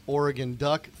Saints, Oregon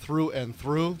Duck through and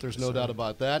through. There's no doubt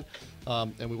about that.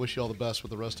 And we wish you all the best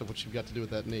with the rest of what you've got to do with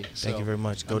that knee. Thank you very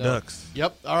much. Go Ducks.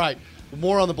 Yep. All right.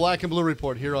 More on the Black and Blue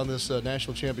Report here on this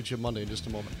National Championship Monday in just a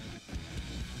moment.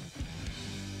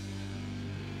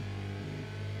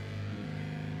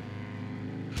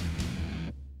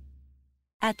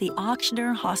 At the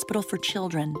Auctioner Hospital for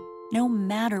Children, no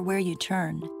matter where you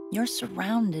turn, you're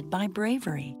surrounded by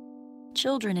bravery.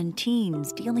 Children and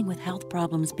teens dealing with health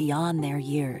problems beyond their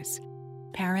years.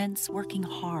 Parents working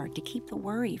hard to keep the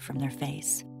worry from their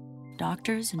face.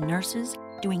 Doctors and nurses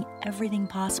doing everything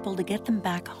possible to get them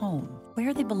back home,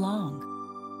 where they belong.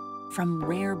 From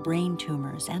rare brain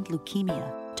tumors and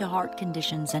leukemia to heart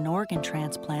conditions and organ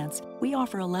transplants, we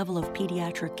offer a level of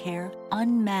pediatric care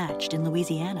unmatched in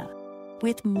Louisiana.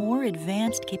 With more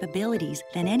advanced capabilities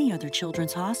than any other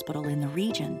children's hospital in the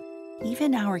region,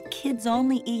 even our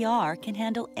kids-only ER can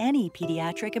handle any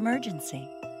pediatric emergency.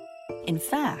 In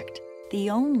fact,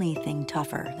 the only thing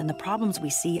tougher than the problems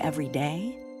we see every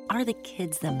day are the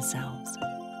kids themselves.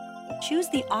 Choose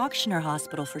the Auctioner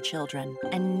Hospital for Children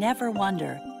and never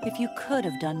wonder if you could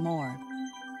have done more.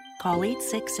 Call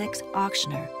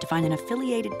 866-AUCTIONER to find an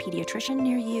affiliated pediatrician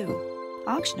near you.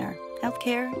 Auctioner,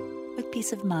 healthcare with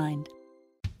peace of mind.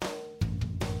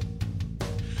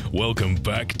 Welcome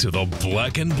back to the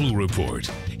Black and Blue Report.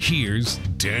 Here's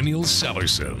Daniel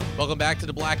Sellerson. Welcome back to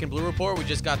the Black and Blue Report. We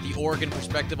just got the Oregon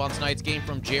perspective on tonight's game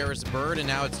from Jairus Byrd, and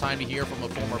now it's time to hear from a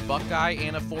former Buckeye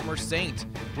and a former Saint.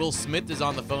 Will Smith is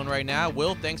on the phone right now.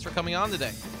 Will, thanks for coming on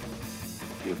today.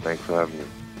 Yeah, thanks for having me.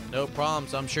 No problem.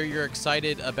 So I'm sure you're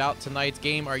excited about tonight's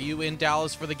game. Are you in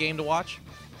Dallas for the game to watch?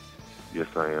 Yes,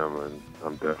 I am, and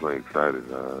I'm definitely excited.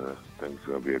 I think it's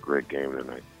going to be a great game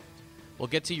tonight. We'll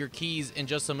get to your keys in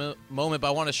just a moment, but I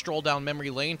want to stroll down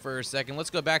memory lane for a second. Let's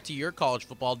go back to your college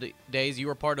football days. You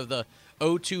were part of the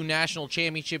 2002 National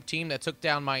Championship team that took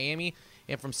down Miami.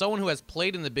 And from someone who has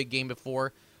played in the big game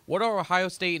before, what are Ohio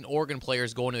State and Oregon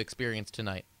players going to experience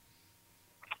tonight?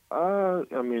 I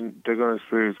mean, they're going to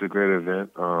experience a great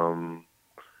event.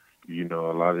 You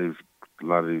know, a lot of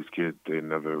these kids, they've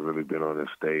never really been on a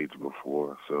stage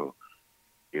before, so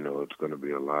you know, it's going to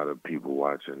be a lot of people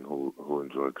watching who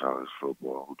enjoy college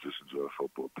football, who just enjoy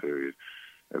football, period.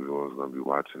 Everyone's going to be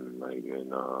watching tonight,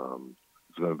 and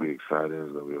it's going to be exciting.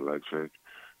 It's going to be electric.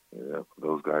 And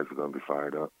those guys are going to be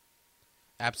fired up.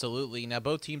 Absolutely. Now,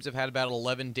 both teams have had about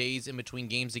 11 days in between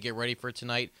games to get ready for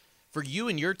tonight. For you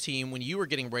and your team, when you were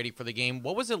getting ready for the game,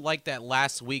 what was it like that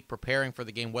last week preparing for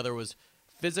the game, whether it was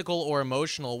physical or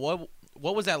emotional? What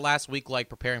was that last week like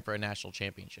preparing for a national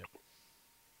championship?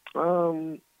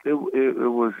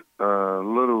 It was a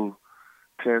little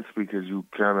tense because you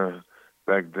kind of,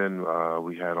 back then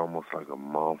we had almost like a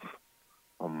month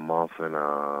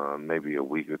and maybe a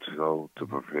week or so to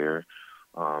prepare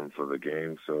for the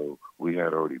game. So we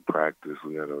had already practiced,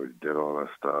 we had already did all that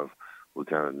stuff. We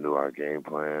kind of knew our game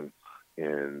plan,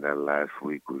 and that last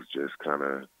week was just kind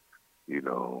of, you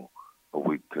know, a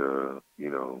week to, you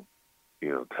know,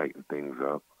 tighten things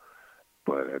up.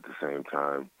 But at the same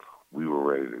time, we were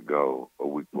ready to go a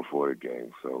week before the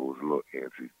game, so it was a little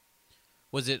antsy.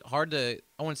 Was it hard to,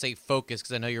 I wouldn't say focus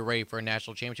because I know you're ready for a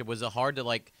national championship. Was it hard to,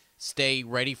 like, stay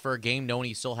ready for a game knowing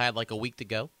you still had, like, a week to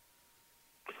go?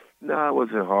 No, it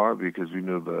wasn't hard because we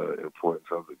knew the importance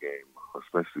of the game,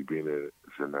 especially being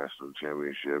it's a national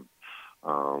championship,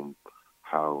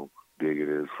 how big it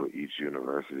is for each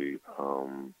university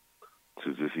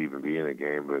to just even be in a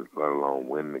game, but let alone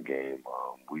win the game.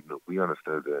 We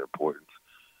understood the importance,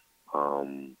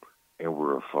 and we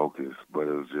were focused, but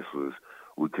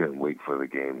we couldn't wait for the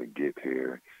game to get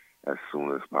here as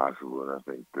soon as possible. And I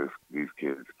think these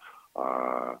kids,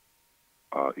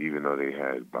 even though they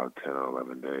had about 10 or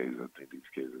 11 days, I think these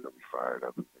kids are going to be fired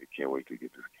up. They can't wait to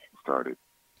get this game started.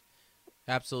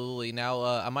 Absolutely. Now,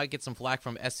 I might get some flack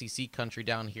from SEC country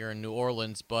down here in New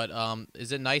Orleans, but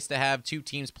is it nice to have two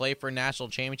teams play for a national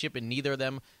championship and neither of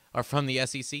them are from the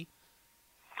SEC?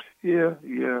 Yeah.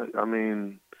 I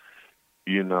mean,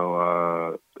 you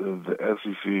know, the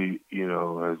SEC, you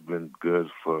know, has been good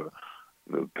for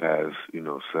the past, you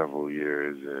know, several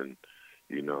years, and,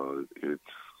 you know, it's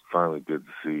finally good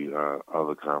to see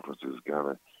other conferences kind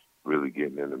of really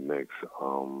getting in the mix,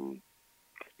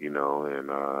 you know, and,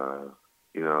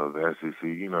 you know, the SEC,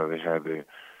 you know, they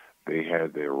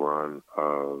had their run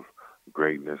of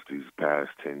greatness these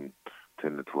past 10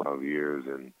 to 12 years,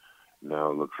 and now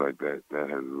it looks like that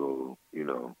has a little, you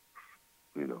know,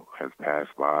 has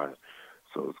passed by.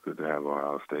 So it's good to have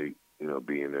Ohio State, you know,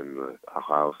 being in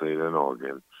Ohio State and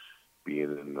Oregon,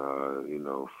 being in, you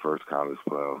know, first college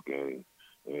playoff game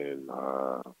and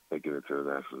making it to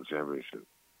the national championship.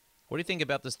 What do you think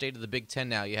about the state of the Big Ten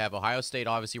now? You have Ohio State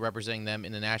obviously representing them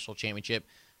in the national championship,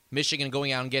 Michigan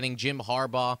going out and getting Jim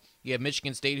Harbaugh. You have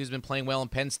Michigan State, who's been playing well,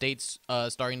 and Penn State's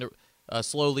starting to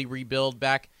slowly rebuild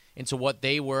back into what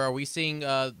they were. Are we seeing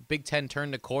Big Ten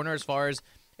turn the corner as far as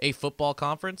a football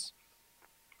conference?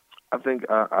 I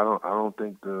think I don't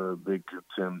think the Big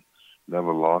Ten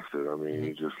never lost it. I mean,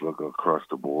 you just look across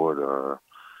the board. You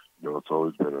know, it's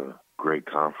always been a great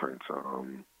conference.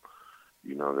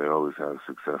 You know, they always have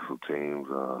successful teams.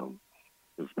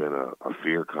 It's been a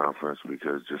fear conference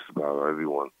because just about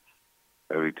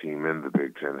every team in the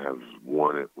Big Ten has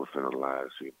won it within the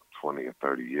last 20 or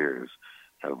 30 years,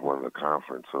 have won the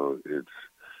conference. So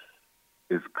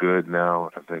it's good now.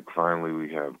 I think finally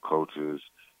we have coaches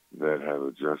that have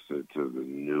adjusted to the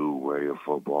new way of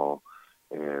football,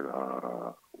 and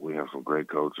we have some great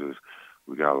coaches.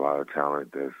 We got a lot of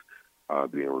talent that's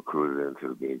being recruited into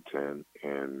the Big Ten,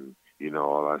 and you know,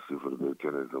 all I see for the Big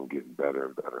Ten is them getting better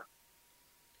and better.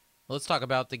 Let's talk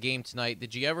about the game tonight.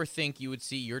 Did you ever think you would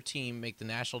see your team make the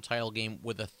national title game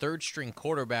with a third-string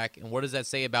quarterback, and what does that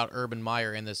say about Urban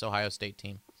Meyer and this Ohio State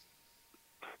team?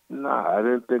 Nah, I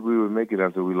didn't think we would make it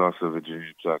after we lost to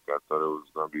Virginia Tech. I thought it was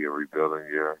going to be a rebuilding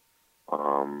year,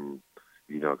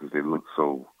 you know, because they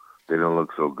don't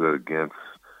look so good against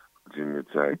Virginia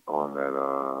Tech on that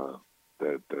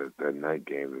night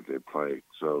game that they played.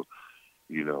 So,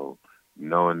 you know,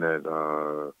 knowing that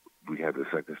we had the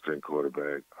second-string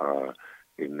quarterback,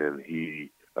 and then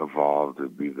he evolved to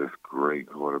be this great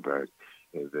quarterback,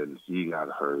 and then he got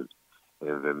hurt,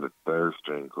 and then the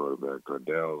third-string quarterback,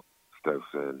 Cardell,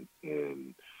 steps in,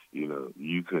 and, you know,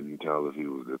 you couldn't tell if he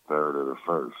was the third or the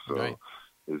first. So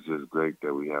It's just great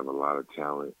that we have a lot of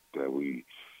talent that we,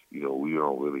 we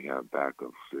don't really have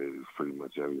backups. It's pretty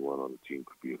much everyone on the team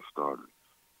could be a starter.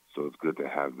 So it's good to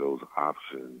have those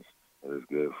options, and it's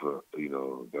good for,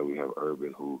 that we have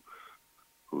Urban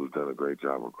who's done a great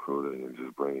job recruiting and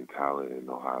just bringing talent in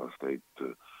Ohio State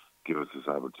to give us this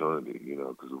opportunity,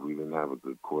 because if we didn't have a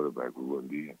good quarterback, we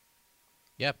wouldn't be here.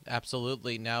 Yep,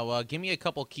 absolutely. Now, give me a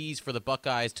couple keys for the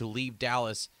Buckeyes to leave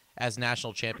Dallas as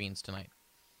national champions tonight.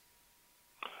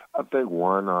 I think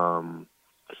one,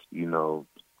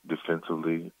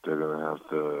 defensively, they're going to have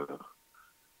to,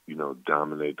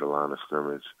 dominate the line of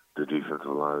scrimmage. The defensive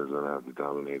line is going to have to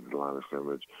dominate the line of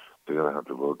scrimmage. They're going to have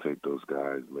to rotate those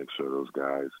guys, make sure those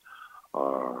guys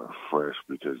are fresh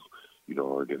because,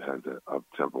 Oregon has that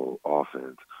up-tempo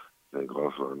offense. I think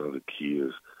also another key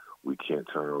is we can't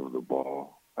turn over the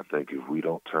ball. I think if we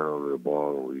don't turn over the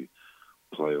ball and we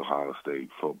play Ohio State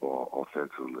football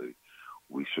offensively,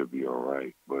 we should be all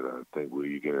right. But I think where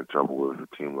you get in trouble with a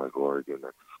team like Oregon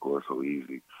that can score so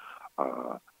easy,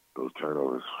 those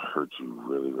turnovers hurt you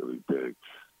really, really big.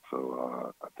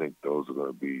 So I think those are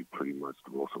going to be pretty much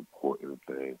the most important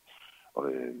thing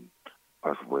in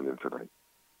us winning tonight.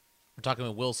 We're talking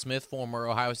with Will Smith, former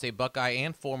Ohio State Buckeye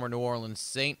and former New Orleans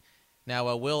Saint.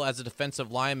 Now, Will, as a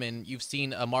defensive lineman, you've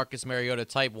seen a Marcus Mariota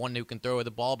type, one who can throw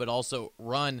the ball but also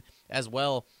run as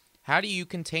well. How do you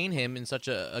contain him in such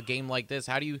a game like this?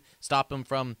 How do you stop him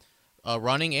from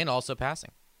running and also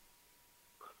passing?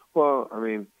 Well, I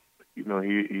mean,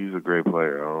 he's a great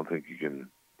player. I don't think you can,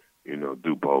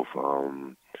 do both.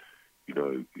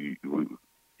 You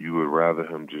would rather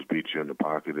him just beat you in the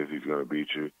pocket if he's going to beat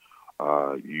you.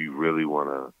 You really want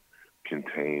to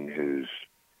contain his,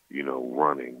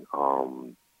 running.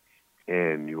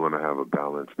 And you want to have a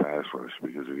balanced pass rush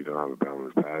because if you don't have a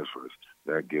balanced pass rush,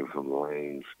 that gives him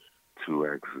lanes to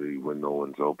actually, when no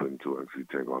one's open, to actually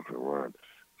take off and run.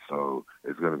 So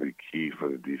it's going to be key for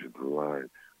the defensive line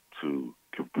to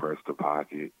compress the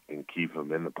pocket and keep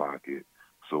him in the pocket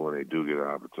so when they do get an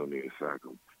opportunity to sack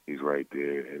him, he's right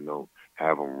there, and don't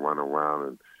have him run around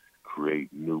and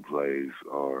create new plays,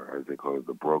 or as they call it,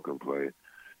 the broken play,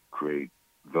 create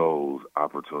those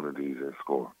opportunities and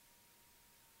score.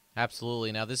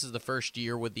 Absolutely. Now, this is the first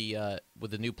year with the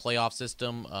new playoff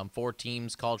system, 4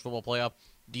 teams, college football playoff.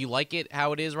 Do you like it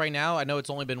how it is right now? I know it's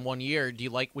only been 1 year. Would you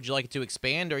like it to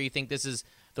expand, or you think this is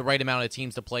the right amount of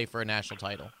teams to play for a national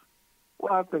title?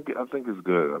 Well, I think it's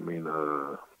good. I mean,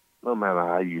 no matter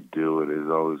how you do it, there's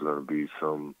always going to be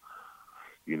some,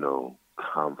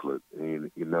 conflict.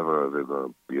 You never are going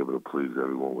to be able to please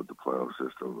everyone with the playoff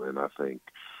system. And I think,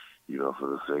 for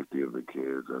the safety of the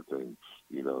kids, I think,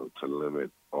 to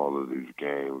limit all of these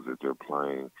games that they're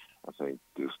playing, I think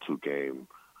this 2-game,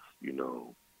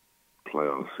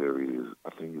 playoff series, I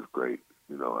think is great.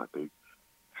 I think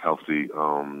healthy.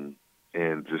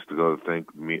 And just to go to think,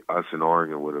 us in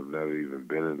Oregon would have never even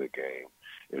been in the game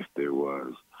if there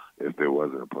wasn't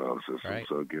a playoff system. Right.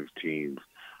 So it gives teams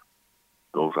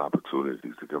those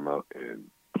opportunities to come out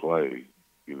and play,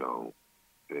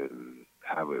 and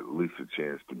have at least a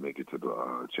chance to make it to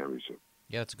the championship.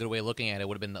 Yeah, that's a good way of looking at it. It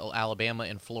would have been Alabama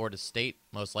and Florida State,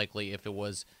 most likely, if it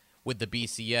was with the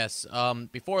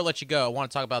BCS. Before I let you go, I want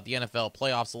to talk about the NFL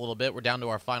playoffs a little bit. We're down to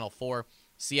our Final Four.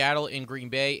 Seattle and Green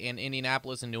Bay and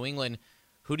Indianapolis and New England.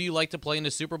 Who do you like to play in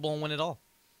the Super Bowl and win it all?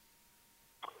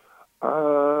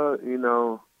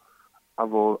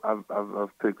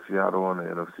 I've picked Seattle on the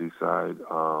NFC side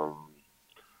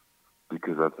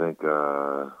because I think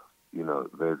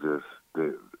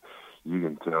you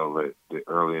can tell that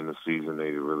early in the season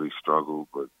they really struggled,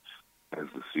 but as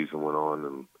the season went on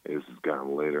and as it's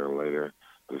gotten later and later,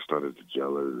 they started to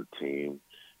gel as a team,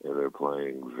 and they're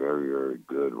playing very, very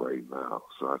good right now.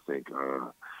 So I think I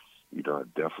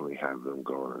definitely have them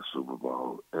going to the Super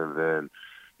Bowl. And then,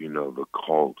 the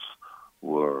Colts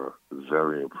were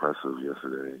very impressive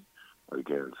yesterday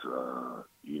against,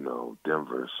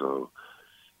 Denver. So,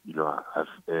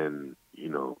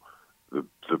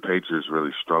 the Patriots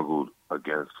really struggled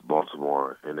against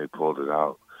Baltimore, and they pulled it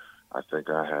out. I think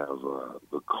I have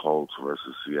the Colts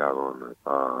versus Seattle in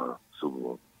the Super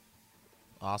Bowl.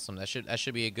 Awesome. That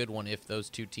should be a good one if those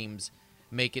two teams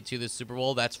make it to the Super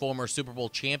Bowl. That's former Super Bowl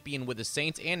champion with the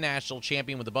Saints and national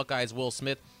champion with the Buckeyes, Will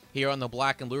Smith, here on the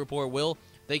Black and Blue Report. Will,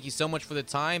 thank you so much for the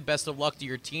time. Best of luck to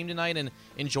your team tonight, and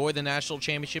enjoy the national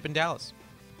championship in Dallas.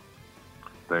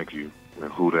 Thank you.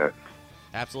 And who dat?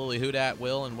 Absolutely, who dat,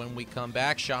 Will. And when we come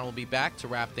back, Sean will be back to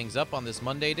wrap things up on this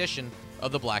Monday edition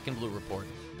of the Black and Blue Report.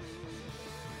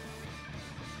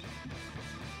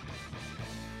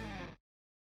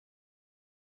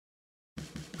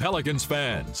 Pelicans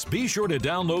fans, be sure to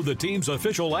download the team's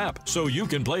official app so you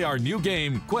can play our new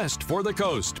game, Quest for the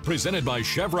Coast, presented by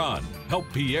Chevron.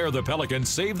 Help Pierre the Pelican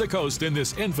save the coast in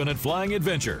this infinite flying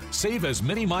adventure. Save as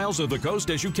many miles of the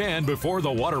coast as you can before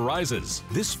the water rises.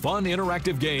 This fun,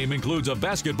 interactive game includes a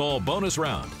basketball bonus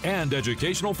round and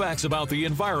educational facts about the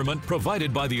environment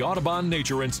provided by the Audubon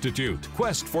Nature Institute.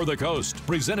 Quest for the Coast,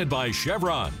 presented by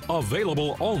Chevron.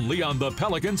 Available only on the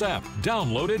Pelicans app.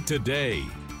 Download it today.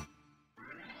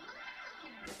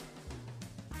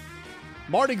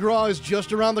 Mardi Gras is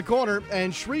just around the corner,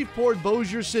 and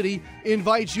Shreveport-Bossier City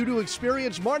invites you to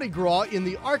experience Mardi Gras in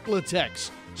the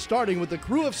Arklatex, starting with the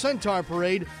Crew of Centaur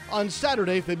Parade on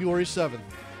Saturday, February 7th.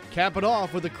 Cap it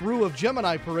off with the Crew of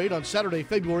Gemini Parade on Saturday,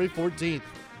 February 14th.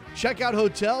 Check out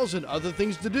hotels and other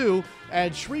things to do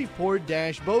at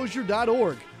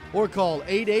shreveport-bossier.org or call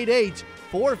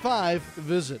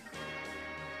 888-45-VISIT.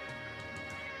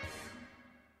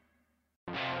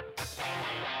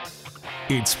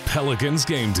 It's Pelicans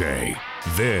game day.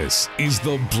 This is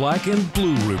the Black and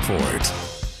Blue Report.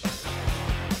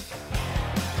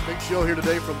 Big show here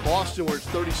today from Boston, where it's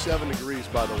 37 degrees,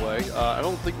 by the way. I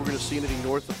don't think we're going to see anything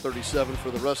north of 37 for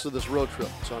the rest of this road trip,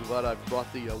 so I'm glad I've brought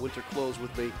the winter clothes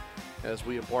with me as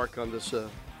we embark on this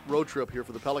road trip here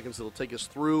for the Pelicans that'll take us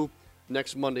through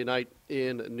next Monday night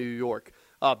in New York.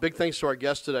 Big thanks to our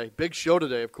guests today. Big show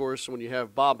today, of course, when you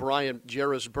have Bob Bryant,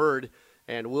 Jairus Byrd,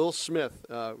 and Will Smith.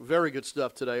 Very good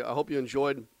stuff today. I hope you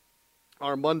enjoyed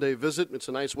our Monday visit. It's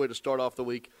a nice way to start off the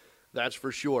week, that's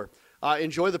for sure.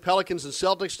 Enjoy the Pelicans and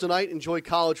Celtics tonight. Enjoy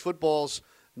college football's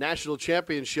national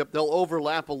championship. They'll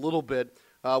overlap a little bit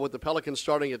with the Pelicans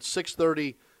starting at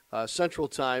 6:30 Central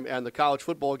Time and the college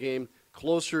football game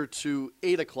closer to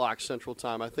 8 o'clock Central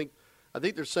Time. I think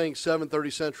they're saying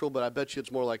 7:30 Central, but I bet you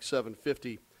it's more like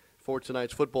 7:50 for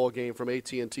tonight's football game from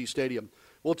AT&T Stadium.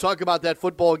 We'll talk about that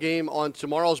football game on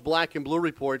tomorrow's Black and Blue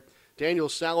Report. Daniel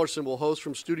Sallerson will host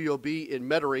from Studio B in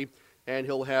Metairie, and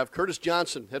he'll have Curtis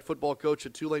Johnson, head football coach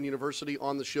at Tulane University,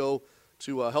 on the show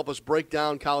to help us break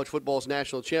down college football's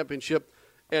national championship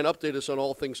and update us on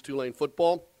all things Tulane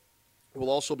football.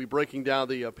 We'll also be breaking down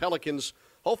the Pelicans,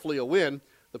 hopefully a win,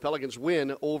 the Pelicans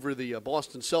win over the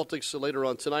Boston Celtics later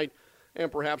on tonight,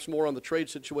 and perhaps more on the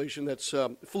trade situation that's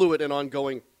fluid and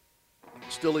ongoing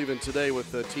still even today,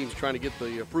 with teams trying to get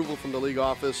the approval from the league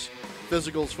office,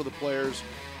 physicals for the players,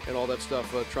 and all that stuff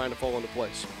trying to fall into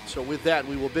place. So with that,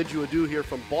 we will bid you adieu here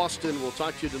from Boston. We'll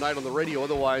talk to you tonight on the radio.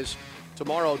 Otherwise,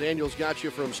 tomorrow, Daniel's got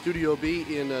you from Studio B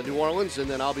in New Orleans, and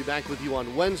then I'll be back with you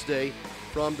on Wednesday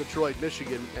from Detroit,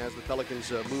 Michigan, as the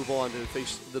Pelicans move on to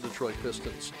face the Detroit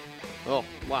Pistons. Oh,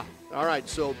 wow. All right,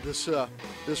 so this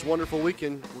wonderful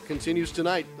weekend continues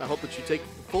tonight. I hope that you take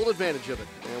full advantage of it,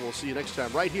 and we'll see you next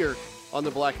time right here on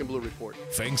the Black and Blue Report.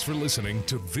 Thanks for listening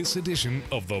to this edition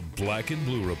of the Black and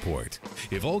Blue Report.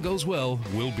 If all goes well,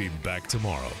 we'll be back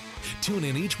tomorrow. Tune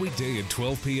in each weekday at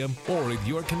 12 p.m. or at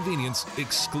your convenience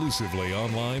exclusively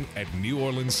online at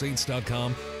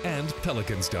NewOrleansSaints.com and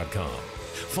Pelicans.com.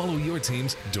 Follow your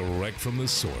teams direct from the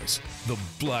source, the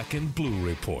Black and Blue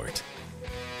Report.